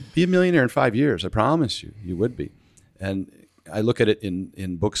 you'd be a millionaire in 5 years. I promise you, you would be. And I look at it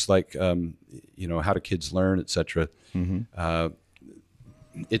in books like, you know, How Do Kids Learn, etc.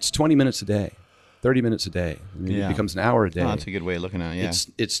 It's 20 minutes a day, 30 minutes a day. I mean, it becomes an hour a day. Oh, that's a good way of looking at it. Yeah.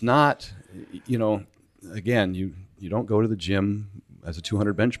 It's not, you know, again, you don't go to the gym as a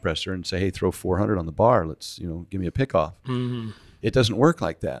 200 bench presser and say, hey, throw 400 on the bar. Let's, you know, give me a pick off. It doesn't work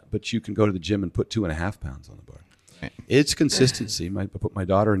like that. But you can go to the gym and put 2.5 pounds on the bar. Right. It's consistency. I put my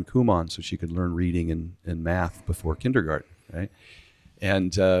daughter in Kumon so she could learn reading and math before kindergarten, right?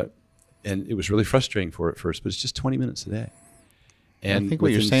 And it was really frustrating for her at first, but it's just 20 minutes a day. And I think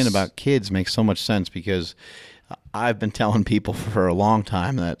what you're saying about kids makes so much sense, because I've been telling people for a long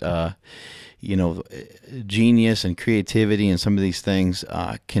time that, you know, genius and creativity and some of these things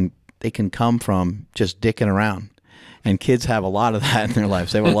can come from just dicking around. And kids have a lot of that in their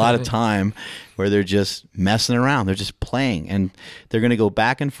lives. They have a lot of time where they're just messing around. They're just playing. And they're going to go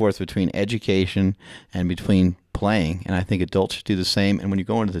back and forth between education and between playing. And I think adults should do the same. And when you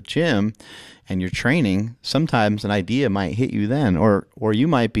go into the gym and you're training, sometimes an idea might hit you then. Or you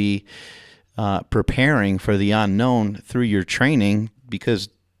might be preparing for the unknown through your training, because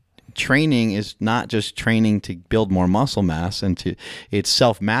training is not just training to build more muscle mass, and it's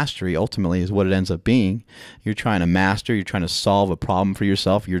self-mastery ultimately is what it ends up being. You're trying to master, you're trying to solve a problem for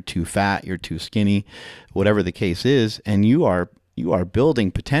yourself. You're too fat, you're too skinny, whatever the case is, and you are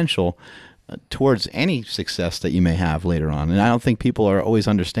building potential towards any success that you may have later on. And I don't think people are always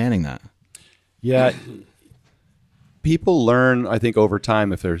understanding that. Yeah. People learn, I think, over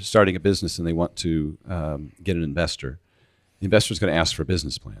time, if they're starting a business and they want to get an investor, the investor is going to ask for a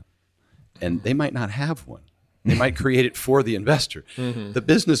business plan. And they might not have one. They might create it for the investor. The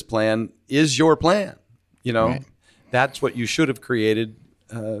business plan is your plan. You know, that's what you should have created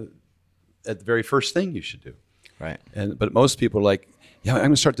at the very first thing you should do. Right. But most people are like, yeah, I'm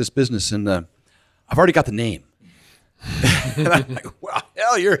going to start this business, and I've already got the name. And I'm like, well,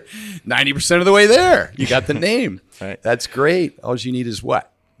 hell, you're 90% of the way there. You got the name. Right. That's great. All you need is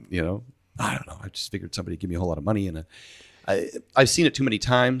what? You know, I don't know. I just figured somebody would give me a whole lot of money, and I've seen it too many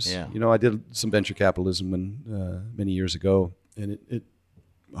times. Yeah. You know, I did some venture capitalism many years ago, and it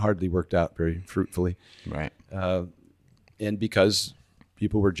hardly worked out very fruitfully. Right. And because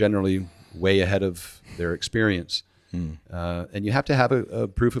people were generally way ahead of their experience. And you have to have a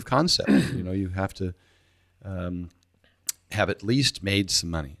proof of concept. You know, you have to have at least made some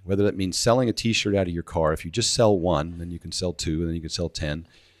money, whether that means selling a T-shirt out of your car. If you just sell one, then you can sell two, and then you can sell 10.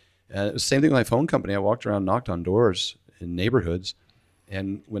 It was the same thing with my phone company. I walked around, knocked on doors in neighborhoods,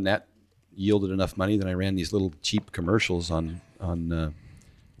 and when that yielded enough money, then I ran these little cheap commercials on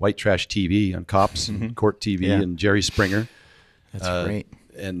white trash TV, on Cops and Court TV and Jerry Springer. That's great.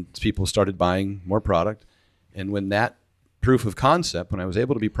 And people started buying more product. And when that proof of concept, when I was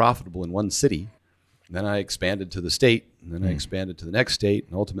able to be profitable in one city, then I expanded to the state and then I expanded to the next state,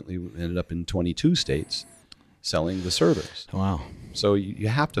 and ultimately ended up in 22 states selling the service. Wow. So you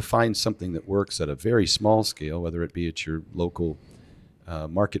have to find something that works at a very small scale, whether it be at your local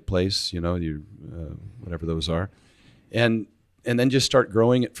marketplace, your whatever those are, and then just start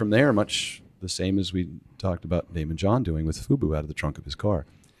growing it from there, much the same as we talked about Damon John doing with FUBU out of the trunk of his car.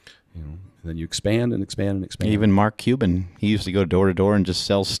 And then you expand and expand and expand. Even Mark Cuban, he used to go door to door and just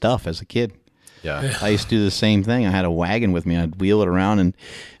sell stuff as a kid. Yeah. I used to do the same thing. I had a wagon with me. I'd wheel it around, and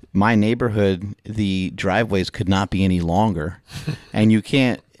my neighborhood, the driveways could not be any longer. And you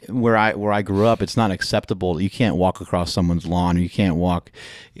can't, where I grew up, it's not acceptable. You can't walk across someone's lawn, or you can't walk.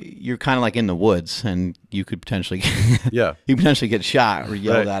 You're kind of like in the woods, and you could potentially you potentially get shot or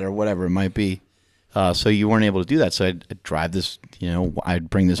yelled at or whatever it might be. So you weren't able to do that. So I'd drive this, I'd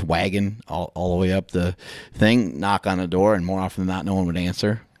bring this wagon all the way up the thing, knock on the door, and more often than not, no one would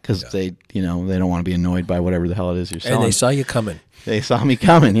answer because they don't want to be annoyed by whatever the hell it is you're selling. And they saw you coming. They saw me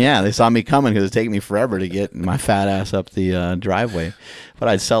coming. Yeah, they saw me coming because it's taking me forever to get my fat ass up the driveway. But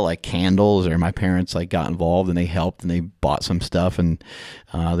I'd sell like candles, or my parents like got involved and they helped and they bought some stuff, and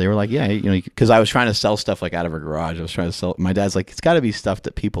they were like, yeah, because I was trying to sell stuff like out of a garage. I was trying to sell. My dad's like, it's got to be stuff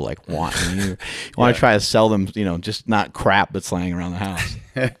that people like want. You want to try to sell them, just not crap that's laying around the house.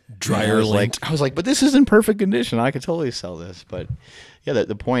 Dryer linked. I was like, but this is in perfect condition. I could totally sell this. But yeah,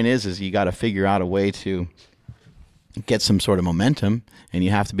 the point is you got to figure out a way to get some sort of momentum, and you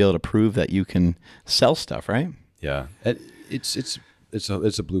have to be able to prove that you can sell stuff, right? Yeah, it's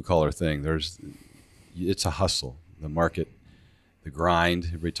a blue collar thing. It's a hustle. The market, the grind.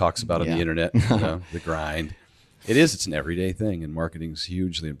 Everybody talks about it on the internet. The grind. It's an everyday thing, and marketing is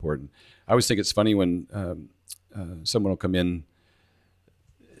hugely important. I always think it's funny when someone will come in,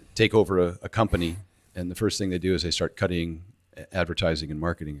 take over a company, and the first thing they do is they start cutting advertising and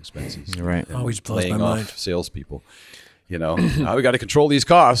marketing expenses. Right. Always blows laying my off mind. Salespeople. We got to control these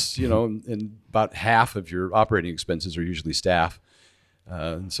costs. And about half of your operating expenses are usually staff.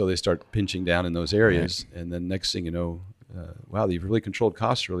 And so they start pinching down in those areas, and then next thing you know, wow, you've really controlled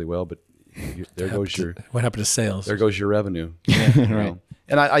costs really well, but what happened to sales? There goes your revenue. Right.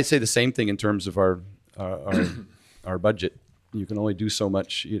 And I say the same thing in terms of our budget. You can only do so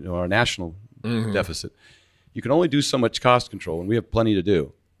much. Our national deficit. You can only do so much cost control, and we have plenty to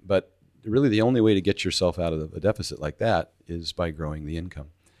do. But really, the only way to get yourself out of a deficit like that is by growing the income.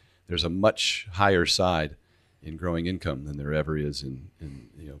 There's a much higher side in growing income than there ever is in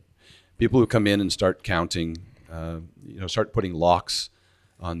people who come in and start counting, start putting locks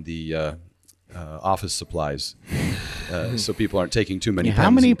on the office supplies, so people aren't taking too many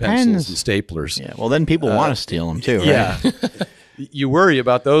pens and pencils and staplers. Yeah, well, then people want to steal them too, right? Yeah. You worry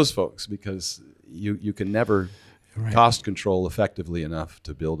about those folks because you can never cost control effectively enough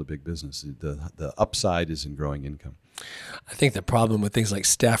to build a big business. The upside is in growing income. I think the problem with things like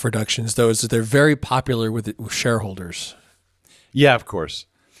staff reductions, though, is that they're very popular with shareholders. Yeah, of course.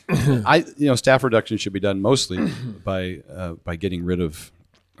 Staff reduction should be done mostly by getting rid of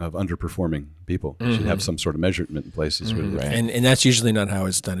underperforming people. You should have some sort of measurement in place. And that's usually not how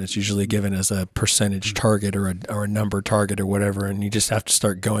it's done. It's usually given as a percentage target or a number target or whatever, and you just have to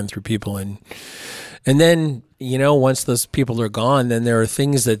start going through people. And then, once those people are gone, then there are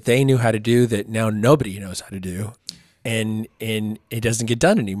things that they knew how to do that now nobody knows how to do. And it doesn't get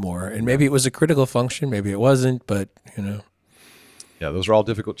done anymore. And maybe it was a critical function, maybe it wasn't, but Yeah, those are all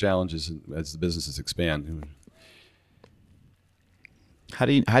difficult challenges as the businesses expand. How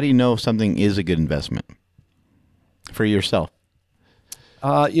do you know something is a good investment for yourself?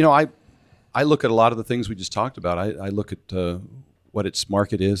 I look at a lot of the things we just talked about. I look at what its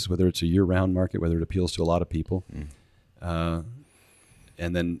market is, whether it's a year-round market, whether it appeals to a lot of people. And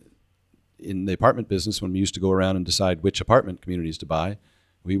then in the apartment business, when we used to go around and decide which apartment communities to buy,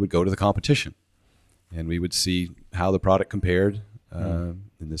 we would go to the competition. And we would see how the product compared. In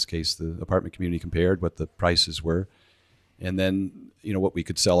this case, the apartment community compared what the prices were. And then, what we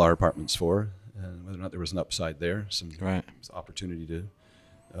could sell our apartments for, and whether or not there was an upside there. Some opportunity to,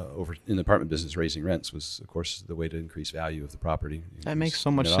 in the apartment business, raising rents was, of course, the way to increase value of the property. That makes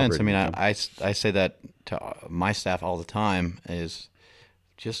so much sense. I mean, I say that to my staff all the time is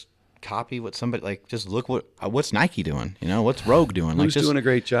just copy what somebody, just look what's Nike doing, what's Rogue doing. Who's doing a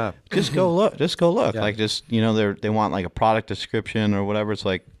great job? Just go look. Yeah. They want like a product description or whatever. It's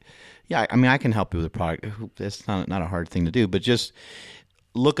like, yeah, I mean, I can help you with a product. It's not a hard thing to do, but just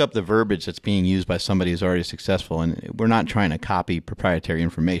look up the verbiage that's being used by somebody who's already successful. And we're not trying to copy proprietary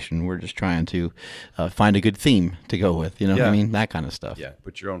information. We're just trying to find a good theme to go with, what I mean? That kind of stuff. Yeah,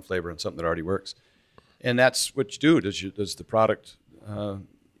 put your own flavor on something that already works. And that's what you do. Does the product,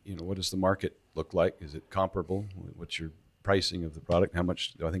 what does the market look like? Is it comparable? What's your pricing of the product? How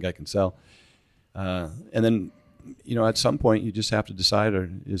much do I think I can sell? And then, at some point you just have to decide,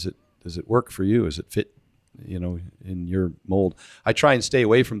 does it work for you? Does it fit, in your mold? I try and stay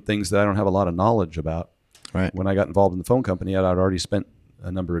away from things that I don't have a lot of knowledge about. Right. When I got involved in the phone company, I'd already spent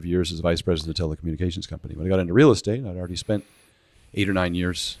a number of years as vice president of the telecommunications company. When I got into real estate, I'd already spent 8 or 9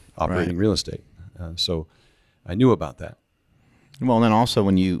 years operating real estate. So I knew about that. Well, and then also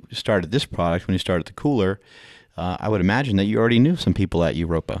when you started this product, when you started the cooler, I would imagine that you already knew some people at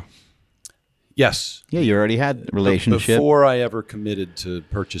Europa. Yes. Yeah, you already had a relationship. Before I ever committed to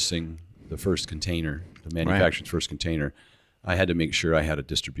purchasing the first container, the manufacturer's first container, I had to make sure I had a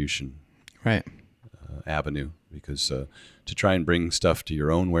distribution avenue, because to try and bring stuff to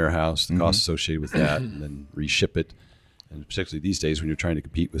your own warehouse, the costs associated with that, and then reship it, and particularly these days when you're trying to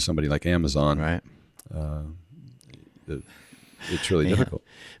compete with somebody like Amazon, it's really difficult.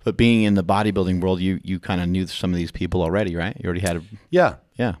 But being in the bodybuilding world, you kind of knew some of these people already, right? You already had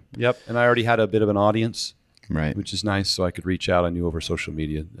Yep. And I already had a bit of an audience, right, which is nice, so I could reach out. I knew over social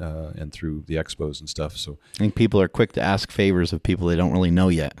media and through the expos and stuff. So I think people are quick to ask favors of people they don't really know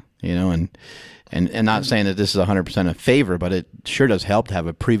yet, and not saying that this is 100% a favor, but it sure does help to have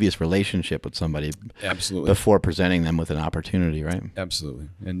a previous relationship with somebody before presenting them with an opportunity, right? Absolutely.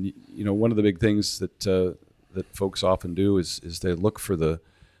 And one of the big things that folks often do is they look for the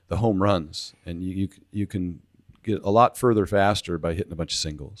home runs, and you can get a lot further faster by hitting a bunch of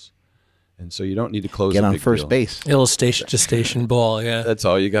singles. And so you don't need to close get a on big first deal. base. Illustration to station ball, yeah. That's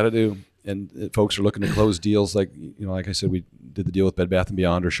all you got to do. And folks are looking to close deals like I said, we did the deal with Bed Bath &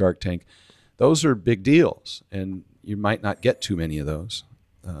 Beyond or Shark Tank. Those are big deals, and you might not get too many of those.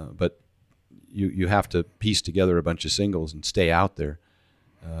 But you have to piece together a bunch of singles and stay out there.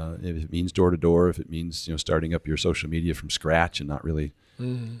 If it means door to door, if it means starting up your social media from scratch and not really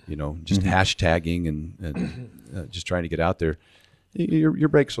just hashtagging and just trying to get out there, your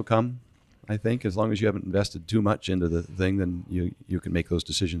breaks will come. I think as long as you haven't invested too much into the thing, then you can make those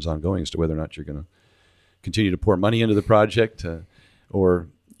decisions ongoing as to whether or not you're going to continue to pour money into the project or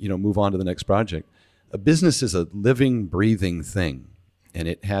move on to the next project. A business is a living, breathing thing, and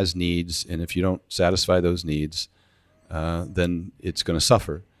it has needs. And if you don't satisfy those needs, then it's going to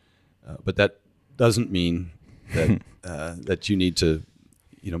suffer. But that doesn't mean that that you need to,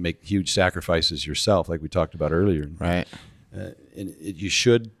 make huge sacrifices yourself, like we talked about earlier. Right. You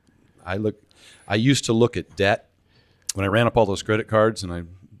should. I used to look at debt when I ran up all those credit cards and I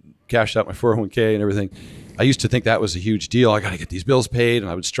cashed out my 401k and everything. I used to think that was a huge deal. I got to get these bills paid, and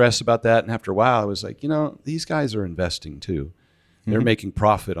I would stress about that. And after a while, I was like, these guys are investing too. They're making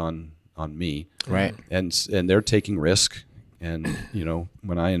profit on me, right? And they're taking risk. And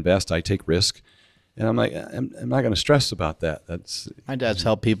when I invest, I take risk. And I'm like, I'm not going to stress about that. My dad's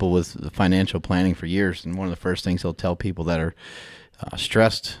helped people with financial planning for years, and one of the first things he'll tell people that are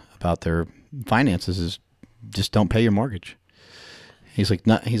stressed about their finances is just don't pay your mortgage. He's like,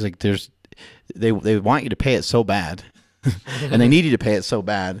 they want you to pay it so bad, and they need you to pay it so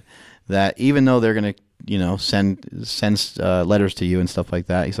bad that even though they're going to send letters to you and stuff like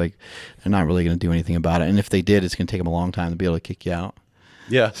that, he's like, they're not really going to do anything about it. And if they did, it's going to take them a long time to be able to kick you out.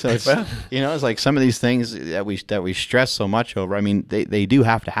 Yeah. So it's it's like some of these things that we stress so much over. I mean, they do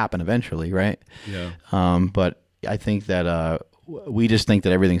have to happen eventually, right? Yeah. But I think that we just think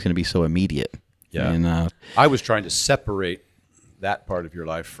that everything's going to be so immediate. Yeah. And I was trying to separate that part of your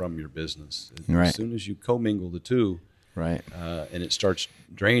life from your business. Right. As soon as you commingle the two, right, and it starts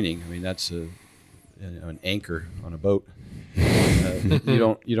draining. I mean, that's an anchor on a boat.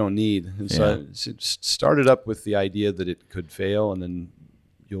 You don't need. And so it started up with the idea that it could fail, and then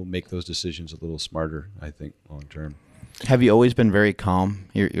you'll make those decisions a little smarter, I think, long term. Have you always been very calm?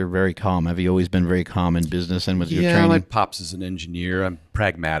 You're very calm. Have you always been very calm in business and with your training? Yeah, my pops is an engineer. I'm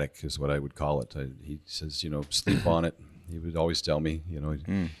pragmatic, is what I would call it. He says, sleep on it. He would always tell me,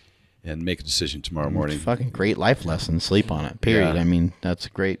 and make a decision tomorrow morning. It's fucking great life lesson. Sleep on it. Period. Yeah. I mean, that's a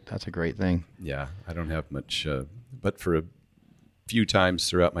great thing. Yeah, I don't have much, but for a few times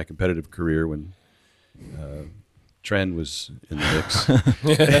throughout my competitive career when Trend was in the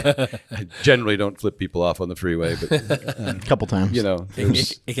mix, I generally don't flip people off on the freeway, but a couple times,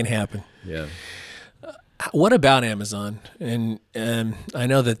 it can happen. Yeah. What about Amazon? And I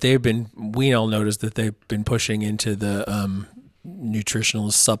know that we all noticed that they've been pushing into the nutritional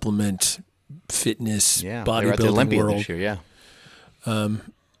supplement, fitness, bodybuilding world. This year,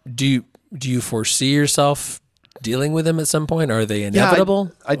 Do you foresee yourself dealing with them at some point? Are they inevitable?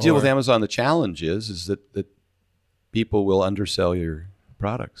 Yeah, I deal with Amazon. The challenge is that people will undersell your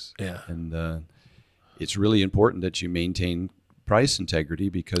products. Yeah. And it's really important that you maintain price integrity,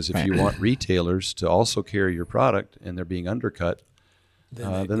 because if you want retailers to also carry your product and they're being undercut,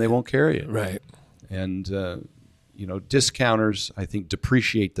 then they won't carry it. Right. And, discounters, I think,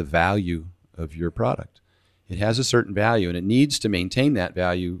 depreciate the value of your product. It has a certain value, and it needs to maintain that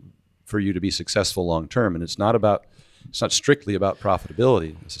value for you to be successful long term. And it's not strictly about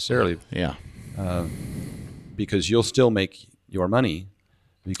profitability necessarily. Yeah. Because you'll still make your money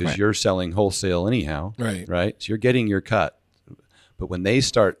because you're selling wholesale anyhow. Right. So you're getting your cut. But when they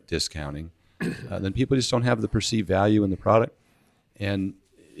start discounting, then people just don't have the perceived value in the product, and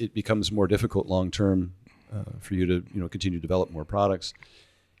it becomes more difficult long term for you to continue to develop more products.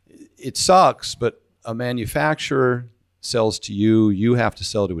 It sucks, but a manufacturer sells to you. You have to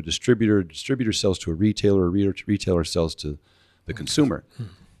sell to a distributor. A distributor sells to a retailer. A retailer sells to the consumer.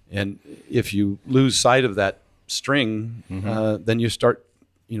 And if you lose sight of that string, then you start,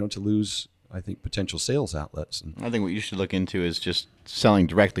 to lose, I think, potential sales outlets. And I think what you should look into is just selling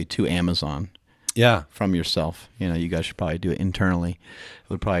directly to Amazon. Yeah. From yourself. You guys should probably do it internally. It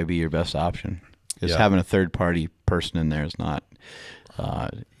would probably be your best option. Because having a third-party person in there is not,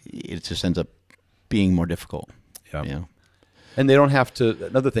 it just ends up being more difficult. Yeah. And they don't have to,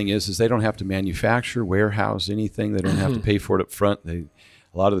 another thing is they don't have to manufacture, warehouse anything. They don't have to pay for it up front. A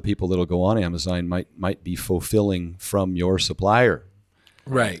lot of the people that will go on Amazon might be fulfilling from your supplier.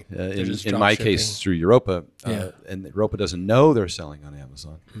 Right. In my case, through Europa. And Europa doesn't know they're selling on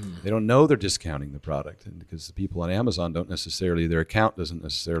Amazon. They don't know they're discounting the product, and because the people on Amazon their account doesn't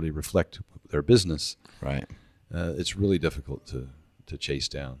necessarily reflect their business. Right. It's really difficult to chase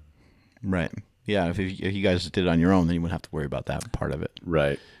down. Right. Yeah, if you guys did it on your own, then you wouldn't have to worry about that part of it.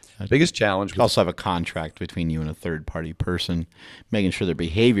 Right. Biggest challenge. You also have a contract between you and a third-party person, making sure their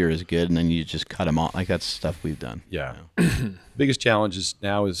behavior is good, and then you just cut them off. Like, that's stuff we've done. Yeah. Biggest challenge is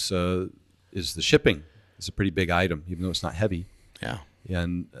the shipping. It's a pretty big item, even though it's not heavy. Yeah.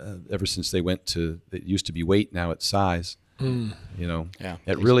 And ever since they went to, it used to be weight, now it's size. It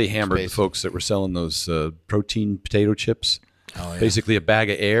really hammered the folks that were selling those protein potato chips. Oh, yeah. Basically a bag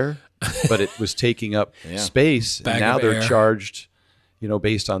of air, but it was taking up space. And now they're charged,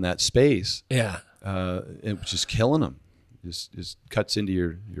 based on that space. Yeah. It was just killing them. Just cuts into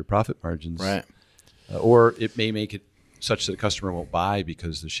your profit margins. Right. Or it may make it such that the customer won't buy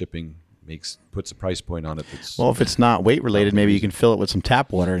because the shipping puts a price point on it. If it's not weight related, maybe you can fill it with some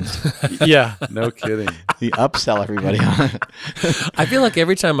tap water. Yeah, no kidding. You upsell everybody on it. I feel like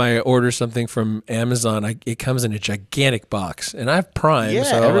every time I order something from Amazon, it comes in a gigantic box, and I have Prime. Yeah,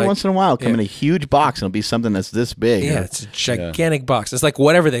 so every once in a while, it'll come in a huge box, and it'll be something that's this big. Yeah, it's a gigantic box. It's like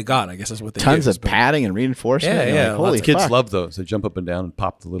whatever they got, I guess is what they Tons of padding and reinforcement. Yeah. Holy fuck. Kids love those. They jump up and down and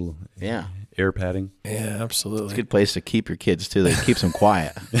pop the little air padding. Yeah, absolutely. It's a good place to keep your kids, too. They keeps them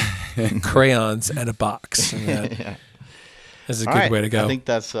quiet. Crayons and a box. That's a good way to go. I think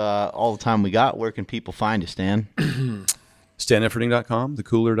that's all the time we got. Where can people find you, Stan? StanEfferding.com,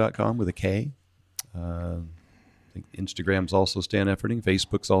 thecooler.com with a K. I think Instagram's also Stan Efferding.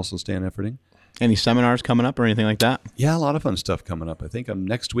 Facebook's also Stan Efferding. Any seminars coming up or anything like that? Yeah, a lot of fun stuff coming up. I think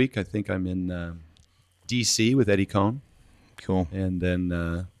next week, I'm in D.C. with Eddie Cohn. Cool. And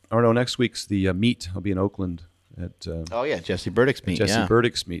then, next week's the meet. I'll be in Oakland at Jesse Burdick's meet. Jesse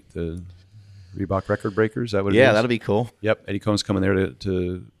Burdick's meet, the Reebok Record Breakers. That would that'll be cool. Yep, Eddie Cohn's coming there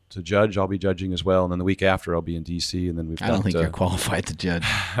to judge. I'll be judging as well, and then the week after I'll be in DC, and then I don't think you're qualified to judge.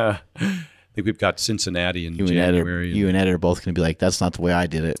 I think we've got Cincinnati in January. You and Ed are both going to be like, "That's not the way I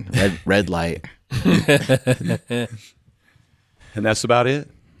did it." Red light. And that's about it.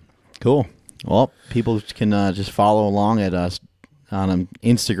 Cool. Well, people can just follow along at us on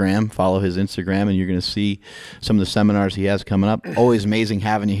Instagram. Follow his Instagram, and you're going to see some of the seminars he has coming up. Always amazing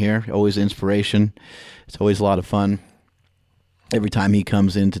having you here. Always inspiration. It's always a lot of fun. Every time he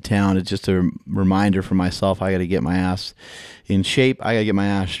comes into town, it's just a reminder for myself. I got to get my ass in shape. I got to get my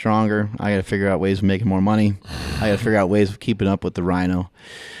ass stronger. I got to figure out ways of making more money. I got to figure out ways of keeping up with the rhino.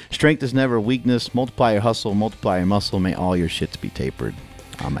 Strength is never weakness. Multiply your hustle. Multiply your muscle. May all your shits be tapered.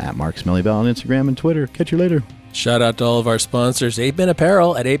 I'm at Mark Smellybell on Instagram and Twitter. Catch you later. Shout out to all of our sponsors, 8-Man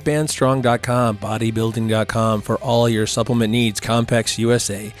Apparel at 8bandstrong.com, bodybuilding.com for all your supplement needs, Compex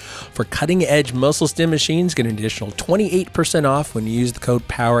USA. For cutting-edge muscle stim machines, get an additional 28% off when you use the code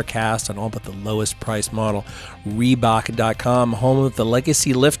PowerCast on all but the lowest price model. Reebok.com, home of the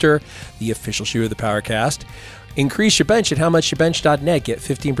Legacy Lifter, the official shoe of the PowerCast. Increase your bench at howmuchyourbench.net. Get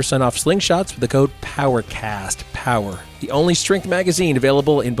 15% off slingshots with the code PowerCast. Power, the only strength magazine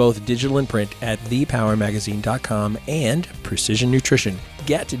available in both digital and print at thepowermagazine.com and Precision Nutrition.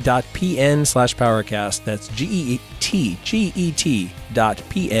 Get.pn/PowerCast. That's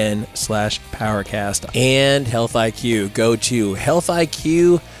GET.pn/PowerCast. And Health IQ. Go to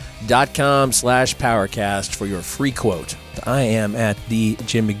healthiq.com/PowerCast for your free quote. I am at the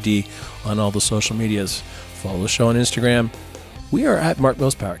Jim McD on all the social medias. Follow the show on Instagram. We are at Mark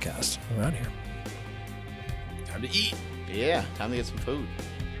Mills PowerCast. We're out here. Time to eat. Yeah, time to get some food.